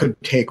 that could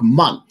take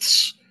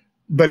months.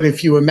 But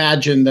if you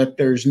imagine that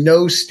there's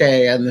no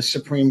stay and the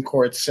Supreme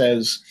Court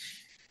says,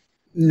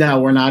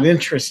 no, we're not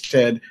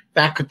interested,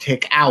 that could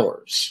take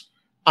hours.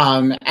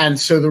 And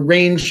so the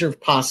range of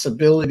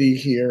possibility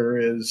here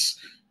is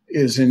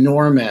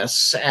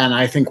enormous. And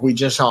I think we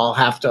just all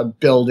have to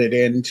build it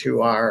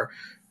into our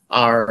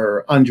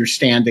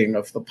understanding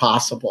of the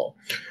possible.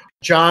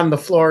 John, the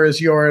floor is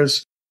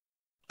yours.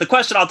 The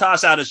question I'll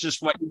toss out is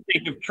just what you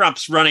think of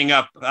Trump's running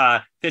up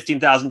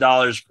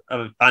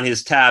 $15,000 on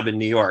his tab in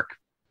New York.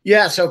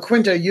 Yeah, so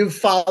Quinta, you've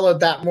followed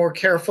that more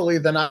carefully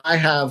than I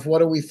have. What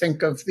do we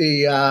think of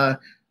the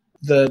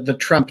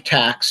Trump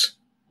tax?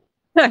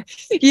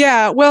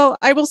 Yeah, well,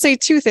 I will say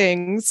two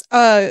things.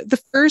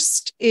 The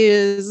first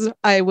is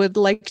I would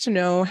like to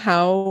know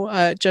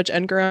how Judge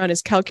Engoron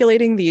is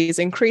calculating these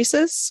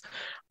increases.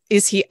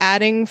 Is he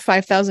adding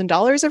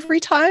 $5,000 every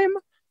time?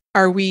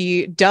 Are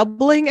we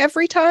doubling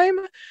every time?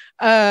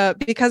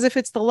 Because if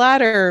it's the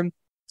latter,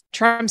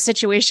 Trump's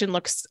situation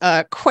looks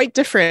quite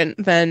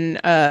different than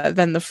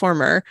the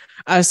former.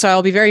 So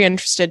I'll be very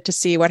interested to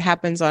see what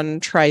happens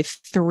on try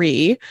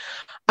 3.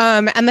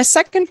 And the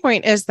second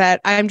point is that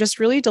I'm just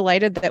really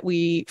delighted that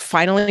we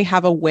finally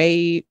have a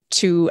way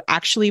to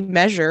actually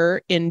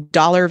measure in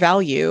dollar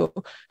value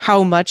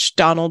how much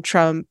Donald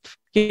Trump,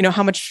 you know,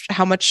 how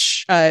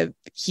much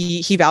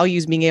he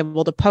values being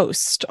able to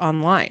post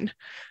online.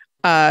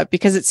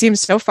 Because it seems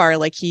so far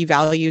like he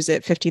values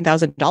it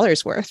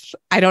 $15,000 worth.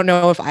 I don't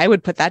know if I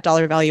would put that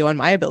dollar value on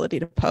my ability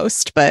to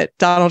post, but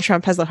Donald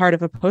Trump has the heart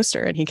of a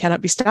poster and he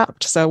cannot be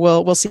stopped. So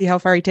we'll see how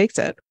far he takes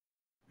it.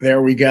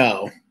 There we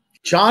go.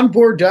 John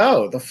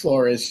Bordeaux, the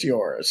floor is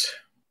yours.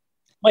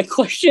 My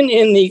question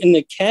in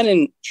the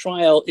Cannon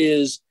trial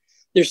is,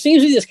 there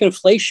seems to be this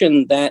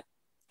conflation that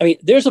I mean,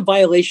 there's a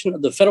violation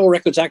of the Federal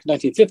Records Act of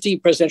 1950,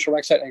 Presidential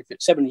Records Act of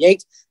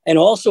 1978, and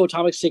also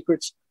Atomic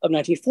Secrets of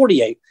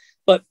 1948.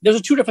 But those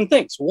are two different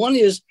things. One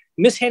is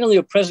mishandling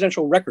of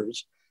presidential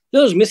records. The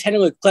other is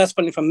mishandling of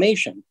classified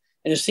information.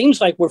 And it seems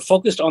like we're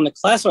focused on the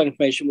classified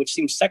information, which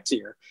seems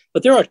sexier.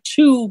 But there are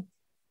two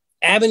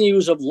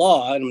avenues of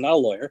law, and I'm not a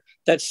lawyer,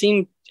 that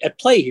seem at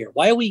play here.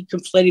 Why are we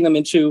conflating them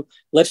into,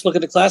 let's look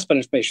at the classified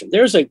information?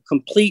 There's a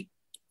complete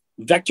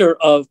vector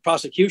of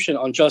prosecution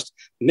on just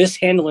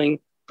mishandling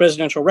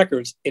presidential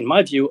records. In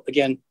my view,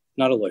 again,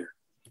 not a lawyer.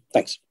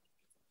 Thanks.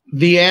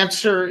 The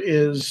answer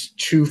is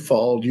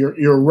twofold.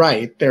 You're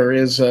right.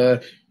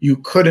 You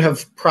could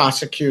have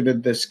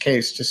prosecuted this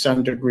case to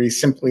some degree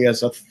simply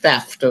as a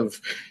theft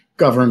of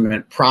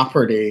government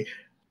property.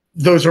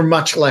 Those are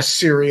much less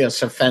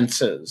serious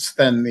offenses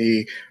than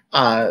the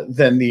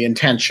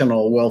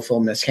intentional willful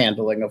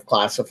mishandling of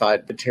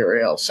classified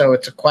material. So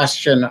it's a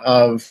question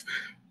of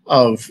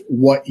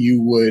what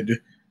you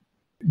would,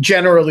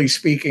 generally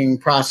speaking,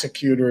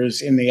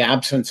 prosecutors in the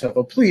absence of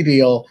a plea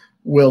deal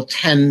will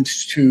tend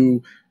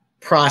to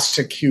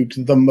prosecute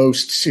the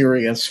most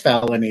serious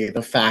felony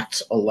the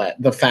facts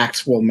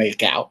will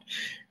make out.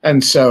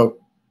 And so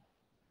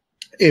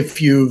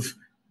if you've,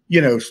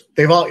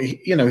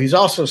 he's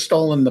also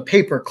stolen the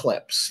paper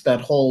clips that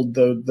hold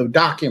the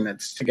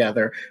documents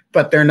together,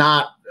 but they're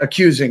not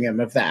accusing him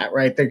of that,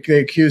 right? They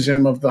accuse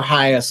him of the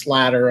highest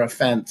ladder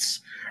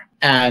offense.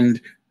 And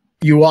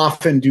you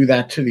often do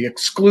that to the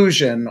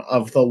exclusion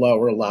of the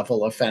lower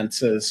level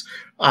offenses.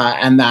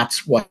 And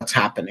that's what's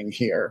happening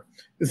here.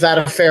 Is that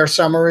a fair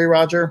summary,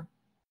 Roger?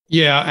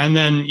 Yeah. And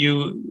then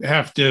you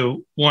have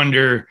to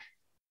wonder,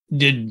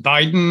 did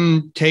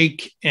Biden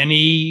take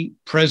any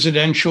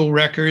presidential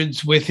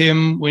records with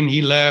him when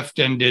he left,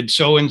 and did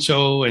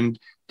so-and-so and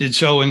did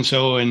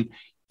so-and-so? And,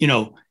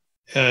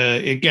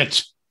 it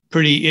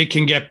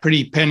can get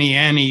pretty penny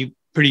ante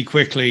pretty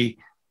quickly.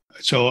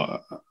 So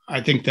I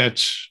think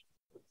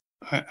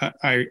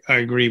I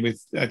agree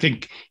with, I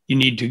think you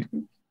need to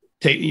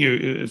take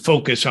your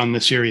focus on the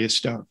serious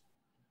stuff.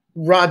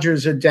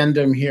 Roger's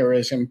addendum here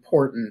is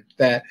important,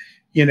 that,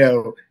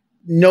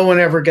 no one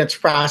ever gets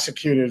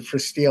prosecuted for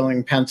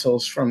stealing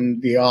pencils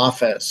from the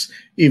office,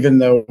 even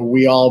though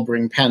we all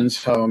bring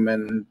pens home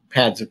and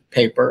pads of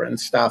paper and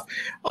stuff.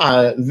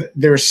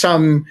 There's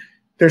some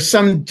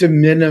de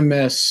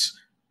minimis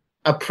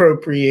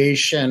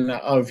appropriation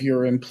of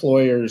your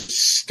employer's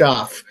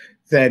stuff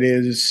that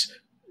is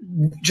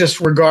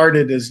just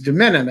regarded as de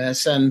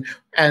minimis. And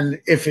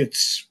if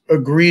it's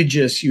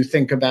egregious, you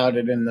think about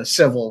it in the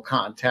civil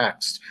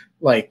context,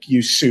 like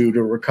you sue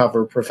to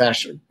recover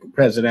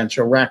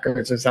presidential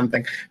records or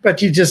something,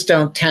 but you just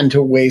don't tend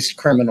to waste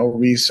criminal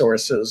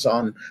resources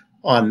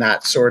on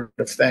that sort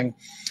of thing.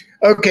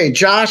 Okay,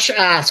 Josh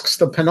asks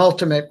the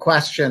penultimate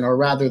question, or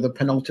rather the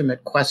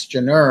penultimate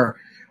questioner.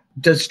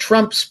 Does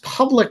Trump's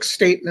public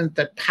statement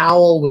that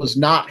Powell was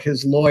not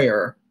his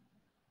lawyer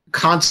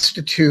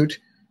constitute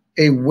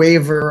a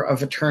waiver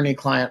of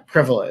attorney-client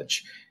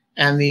privilege?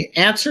 And the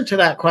answer to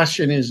that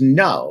question is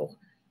no.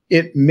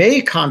 It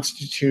may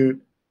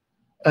constitute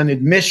an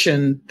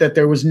admission that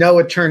there was no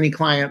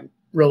attorney-client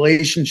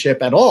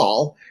relationship at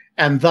all,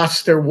 and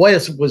thus there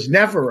was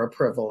never a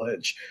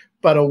privilege.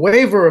 But a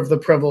waiver of the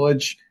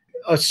privilege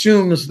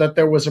assumes that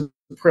there was a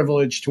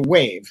privilege to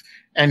waive.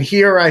 And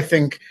here I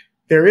think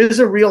there is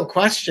a real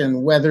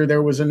question whether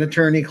there was an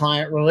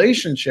attorney-client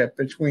relationship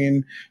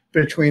between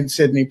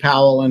Sidney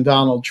Powell and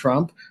Donald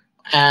Trump.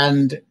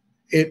 And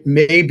it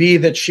may be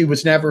that she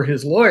was never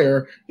his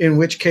lawyer, in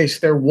which case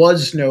there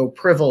was no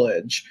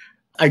privilege.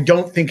 I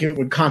don't think it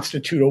would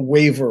constitute a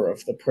waiver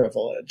of the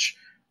privilege.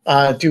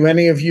 Do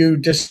any of you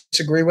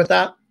disagree with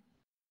that?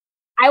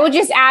 I would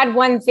just add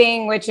one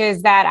thing, which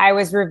is that I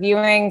was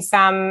reviewing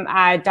some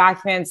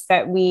documents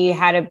that we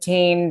had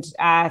obtained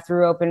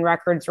through open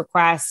records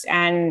requests,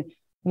 and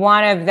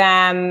one of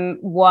them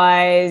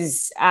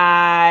was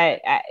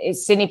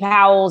Sidney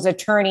Powell's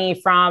attorney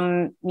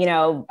from,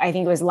 I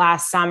think it was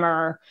last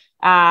summer,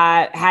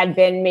 had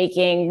been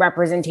making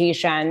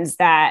representations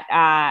that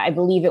I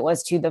believe it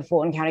was to the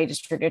Fulton County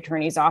District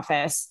Attorney's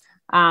Office,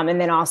 and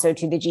then also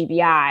to the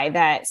GBI,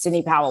 that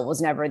Sidney Powell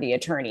was never the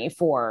attorney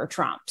for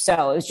Trump.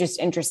 So it was just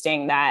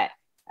interesting that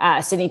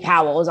Sidney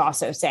Powell was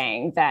also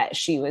saying that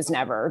she was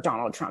never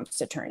Donald Trump's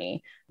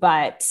attorney.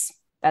 But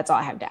that's all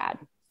I have to add.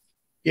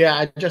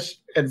 Yeah,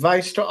 just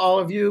advice to all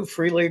of you,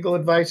 free legal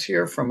advice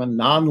here from a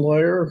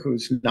non-lawyer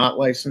who's not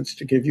licensed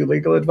to give you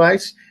legal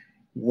advice.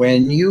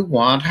 When you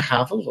want to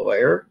have a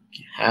lawyer,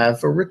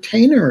 have a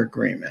retainer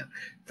agreement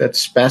that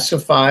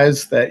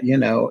specifies that,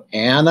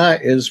 Anna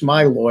is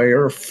my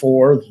lawyer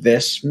for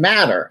this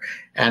matter.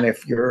 And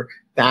if you're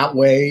that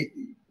way,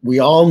 we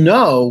all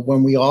know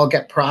when we all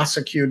get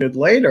prosecuted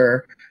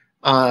later,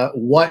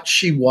 what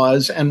she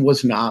was and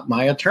was not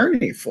my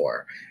attorney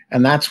for.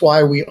 And that's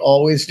why we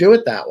always do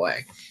it that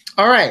way.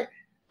 All right.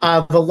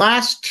 The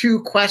last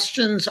two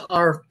questions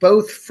are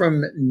both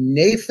from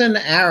Nathan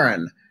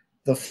Aaron.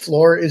 The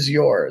floor is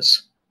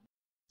yours.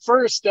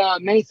 First,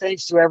 many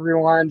thanks to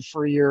everyone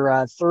for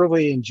your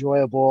thoroughly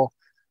enjoyable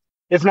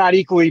if not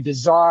equally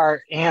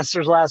bizarre,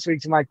 answers last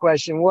week to my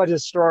question: what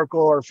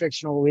historical or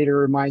fictional leader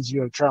reminds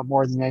you of Trump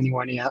more than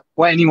anyone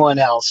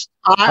else?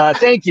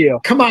 Thank you.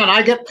 Come on,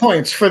 I get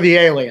points for the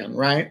alien,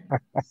 right?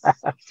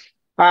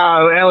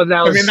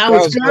 That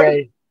was good.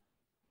 great.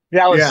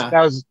 That was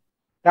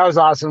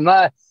awesome.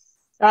 But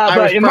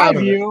in my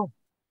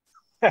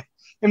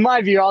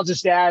view, I'll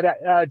just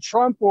add,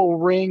 Trump will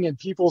ring in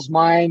people's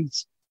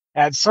minds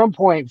at some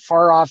point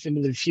far off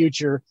into the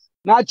future,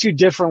 not too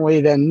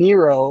differently than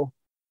Nero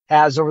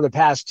has over the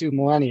past 2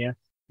 millennia,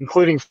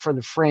 including for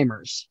the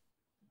framers.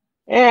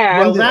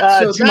 And wait.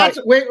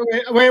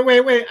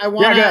 I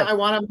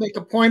want to make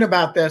a point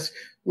about this,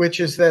 which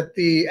is that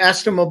the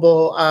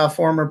estimable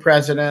former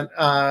president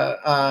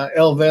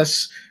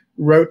Elvis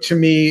wrote to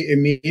me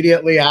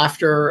immediately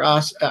after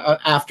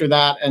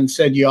that and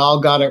said, "You all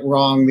got it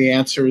wrong. The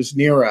answer is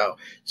Nero."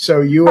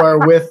 So you are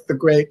with the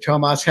great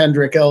Thomas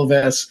Hendrik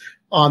Elvis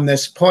on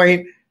this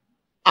point.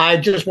 I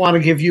just want to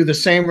give you the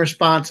same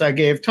response I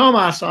gave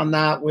Thomas on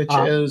that, which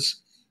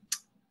is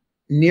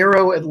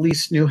Nero at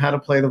least knew how to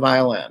play the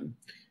violin.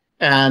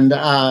 And,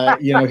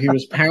 he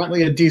was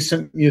apparently a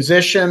decent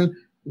musician.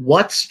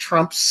 What's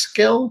Trump's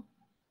skill?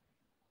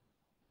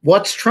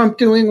 What's Trump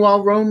doing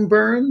while Rome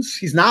burns?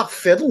 He's not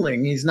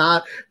fiddling. He's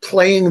not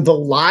playing the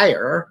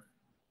lyre.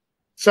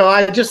 So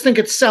I just think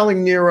it's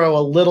selling Nero a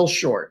little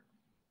short.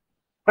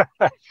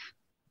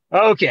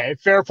 Okay,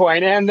 fair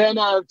point. And then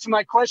to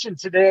my question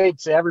today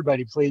to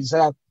everybody, please.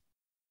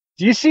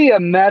 Do you see a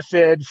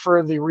method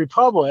for the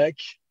Republic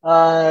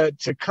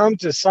to come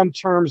to some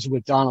terms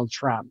with Donald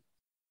Trump,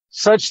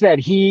 such that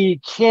he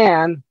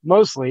can,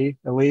 mostly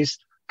at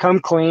least, come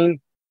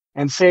clean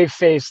and save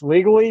face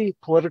legally,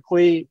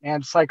 politically,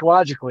 and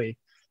psychologically?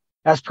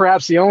 That's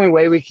perhaps the only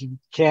way we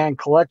can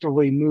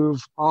collectively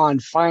move on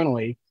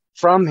finally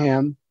from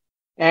him,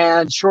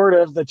 and short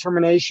of the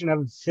termination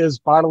of his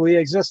bodily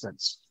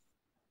existence.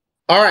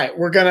 All right,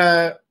 we're going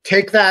to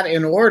take that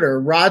in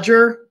order.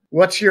 Roger,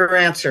 what's your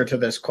answer to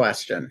this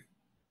question?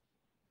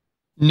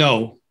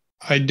 No,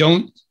 I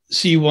don't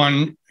see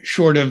one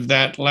short of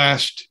that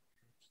last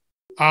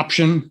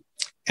option,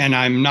 and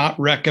I'm not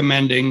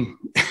recommending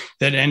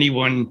that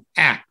anyone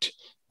act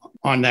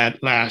on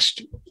that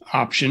last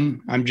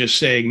option. I'm just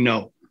saying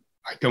no.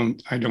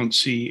 I don't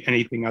see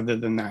anything other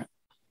than that.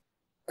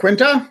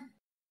 Quinta?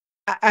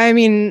 I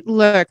mean,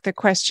 look, the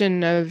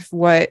question of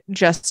what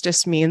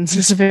justice means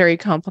is a very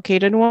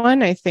complicated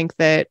one. I think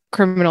that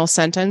criminal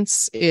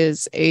sentence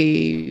is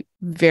a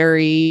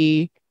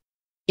very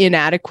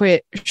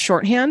inadequate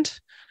shorthand,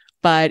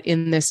 but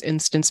in this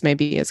instance,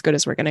 maybe as good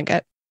as we're going to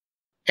get.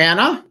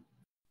 Anna?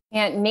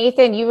 And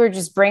Nathan, you were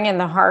just bringing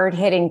the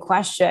hard-hitting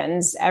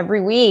questions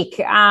every week.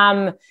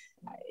 I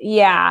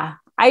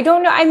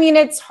don't know. I mean,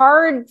 it's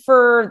hard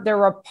for the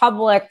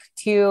Republic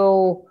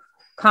to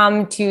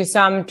come to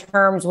some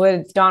terms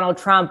with Donald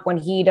Trump when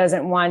he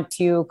doesn't want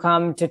to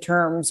come to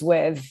terms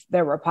with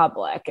the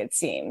Republic, it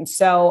seems.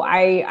 So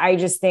I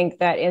just think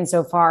that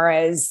insofar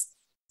as,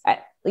 I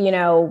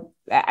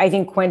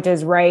think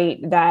Quinta's right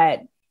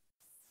that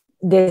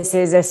this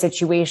is a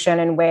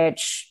situation in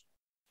which,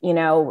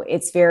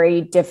 it's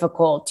very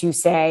difficult to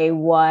say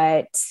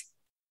what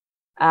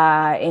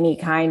any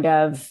kind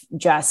of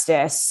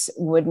justice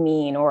would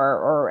mean,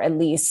 or at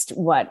least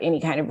what any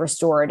kind of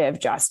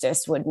restorative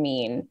justice would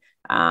mean.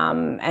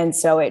 And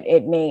so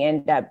it may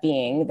end up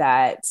being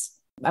that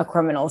a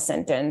criminal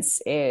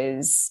sentence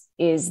is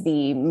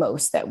the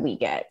most that we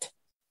get.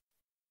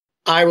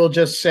 I will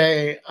just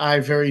say I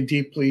very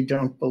deeply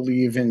don't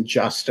believe in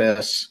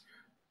justice.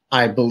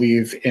 I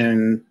believe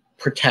in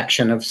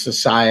protection of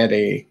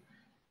society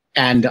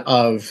and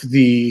of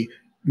the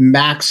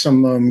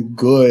maximum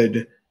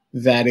good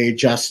that a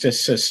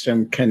justice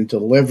system can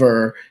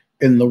deliver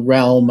in the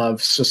realm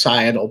of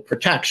societal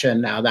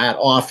protection. Now, that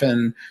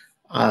often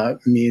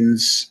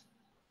means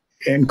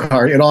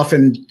it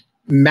often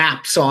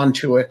maps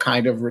onto a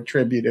kind of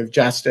retributive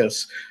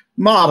justice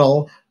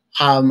model,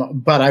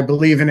 but I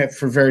believe in it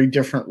for very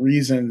different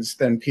reasons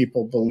than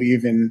people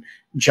believe in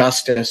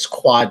justice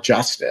qua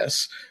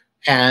justice.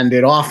 And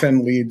it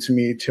often leads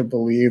me to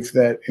believe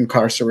that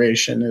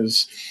incarceration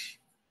is,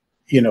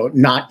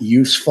 not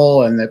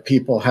useful, and that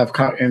people have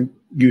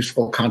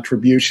useful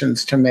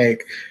contributions to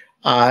make.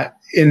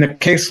 In a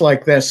case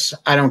like this,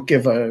 I don't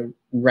give a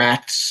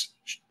rat's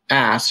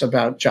ass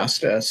about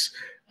justice.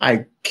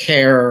 I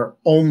care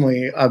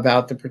only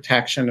about the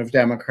protection of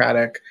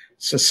democratic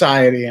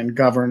society and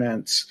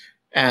governance.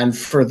 And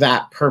for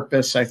that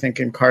purpose, I think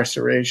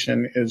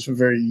incarceration is a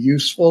very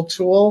useful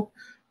tool.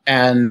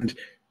 And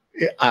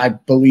I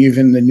believe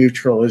in the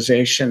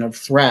neutralization of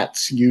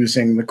threats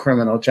using the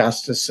criminal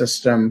justice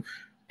system.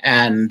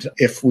 And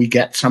if we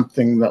get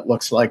something that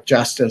looks like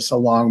justice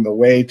along the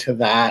way to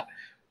that,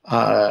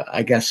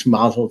 I guess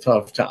mazel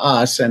tov to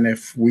us. And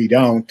if we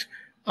don't,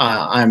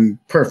 I'm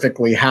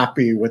perfectly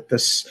happy with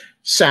this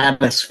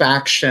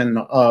satisfaction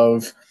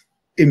of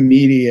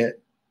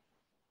immediate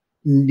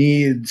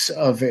needs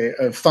of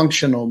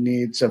functional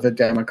needs of a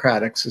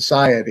democratic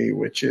society,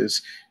 which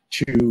is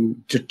to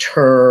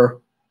deter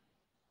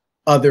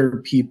other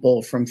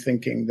people from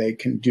thinking they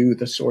can do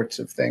the sorts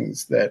of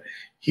things that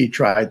he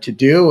tried to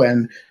do.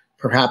 And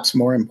perhaps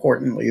more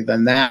importantly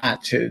than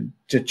that, to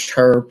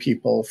deter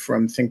people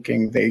from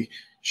thinking they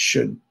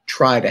should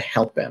try to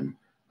help him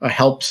or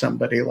help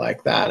somebody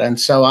like that. And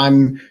so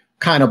I'm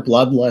kind of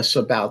bloodless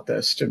about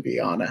this, to be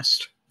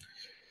honest.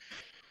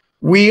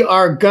 We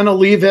are going to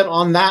leave it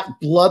on that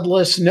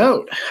bloodless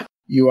note.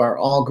 You are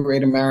all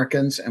great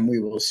Americans, and we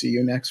will see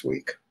you next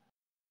week.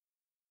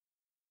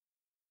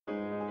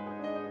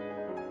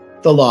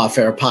 The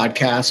Lawfare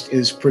podcast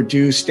is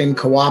produced in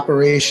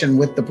cooperation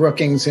with the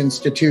Brookings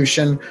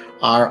Institution,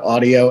 our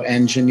audio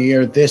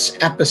engineer. This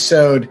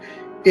episode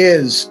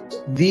is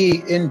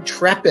the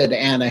intrepid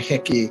Anna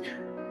Hickey.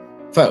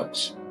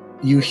 Folks,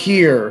 you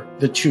hear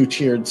the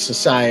two-tiered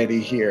society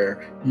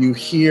here. You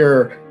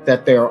hear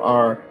that there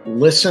are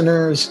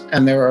listeners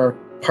and there are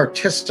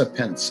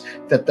participants,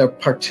 that the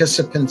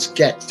participants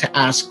get to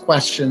ask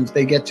questions.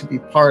 They get to be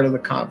part of the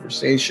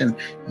conversation.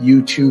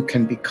 You too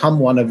can become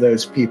one of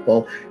those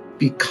people.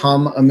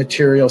 Become a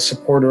material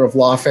supporter of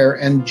Lawfare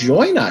and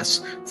join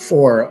us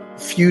for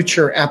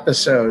future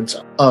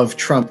episodes of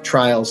Trump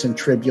Trials and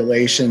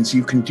Tribulations.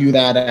 You can do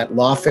that at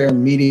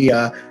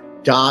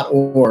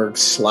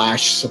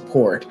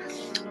lawfaremedia.org/support.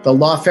 The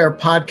Lawfare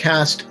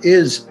podcast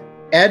is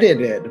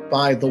edited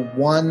by the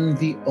one,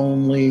 the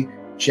only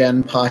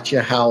Jen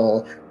Patja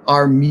Howell.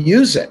 Our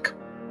music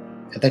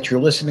that you're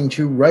listening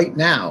to right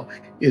now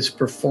is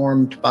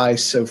performed by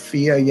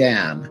Sophia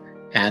Yan.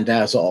 And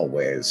as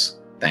always,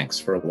 thanks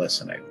for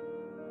listening.